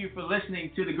thank you for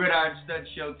listening to the Gridiron Studs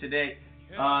Show today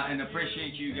and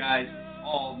appreciate you guys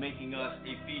all making us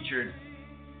a featured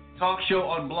talk show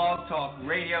on Blog Talk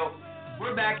Radio.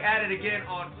 We're back at it again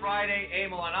on Friday,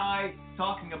 Emil and I,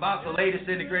 talking about the latest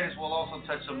and the greatest. We'll also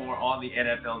touch some more on the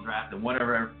NFL draft and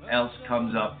whatever else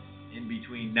comes up in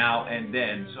between now and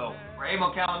then. So, for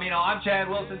Emil Calomino, I'm Chad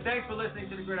Wilson. Thanks for listening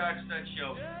to the Gridiron Studs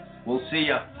Show. We'll see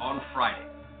you on Friday.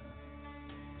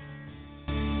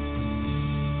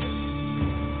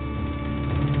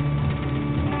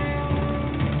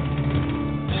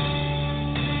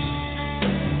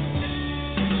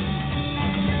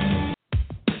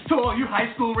 To all you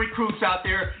high school recruits out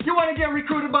there, you want to get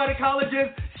recruited by the colleges?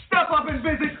 Step up and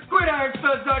visit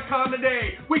GridironStuds.com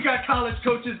today. We got college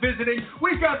coaches visiting.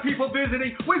 We've got people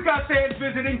visiting. We've got fans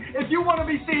visiting. If you want to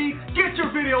be seen, get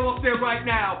your video up there right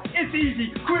now. It's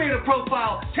easy. Create a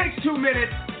profile. Takes 2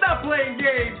 minutes. Stop playing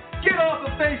games. Get off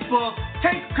of Facebook.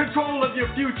 Take control of your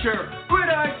future.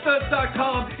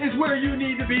 GridironStuds.com is where you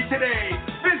need to be today.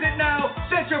 Visit now,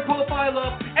 set your profile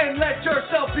up, and let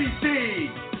yourself be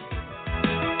seen.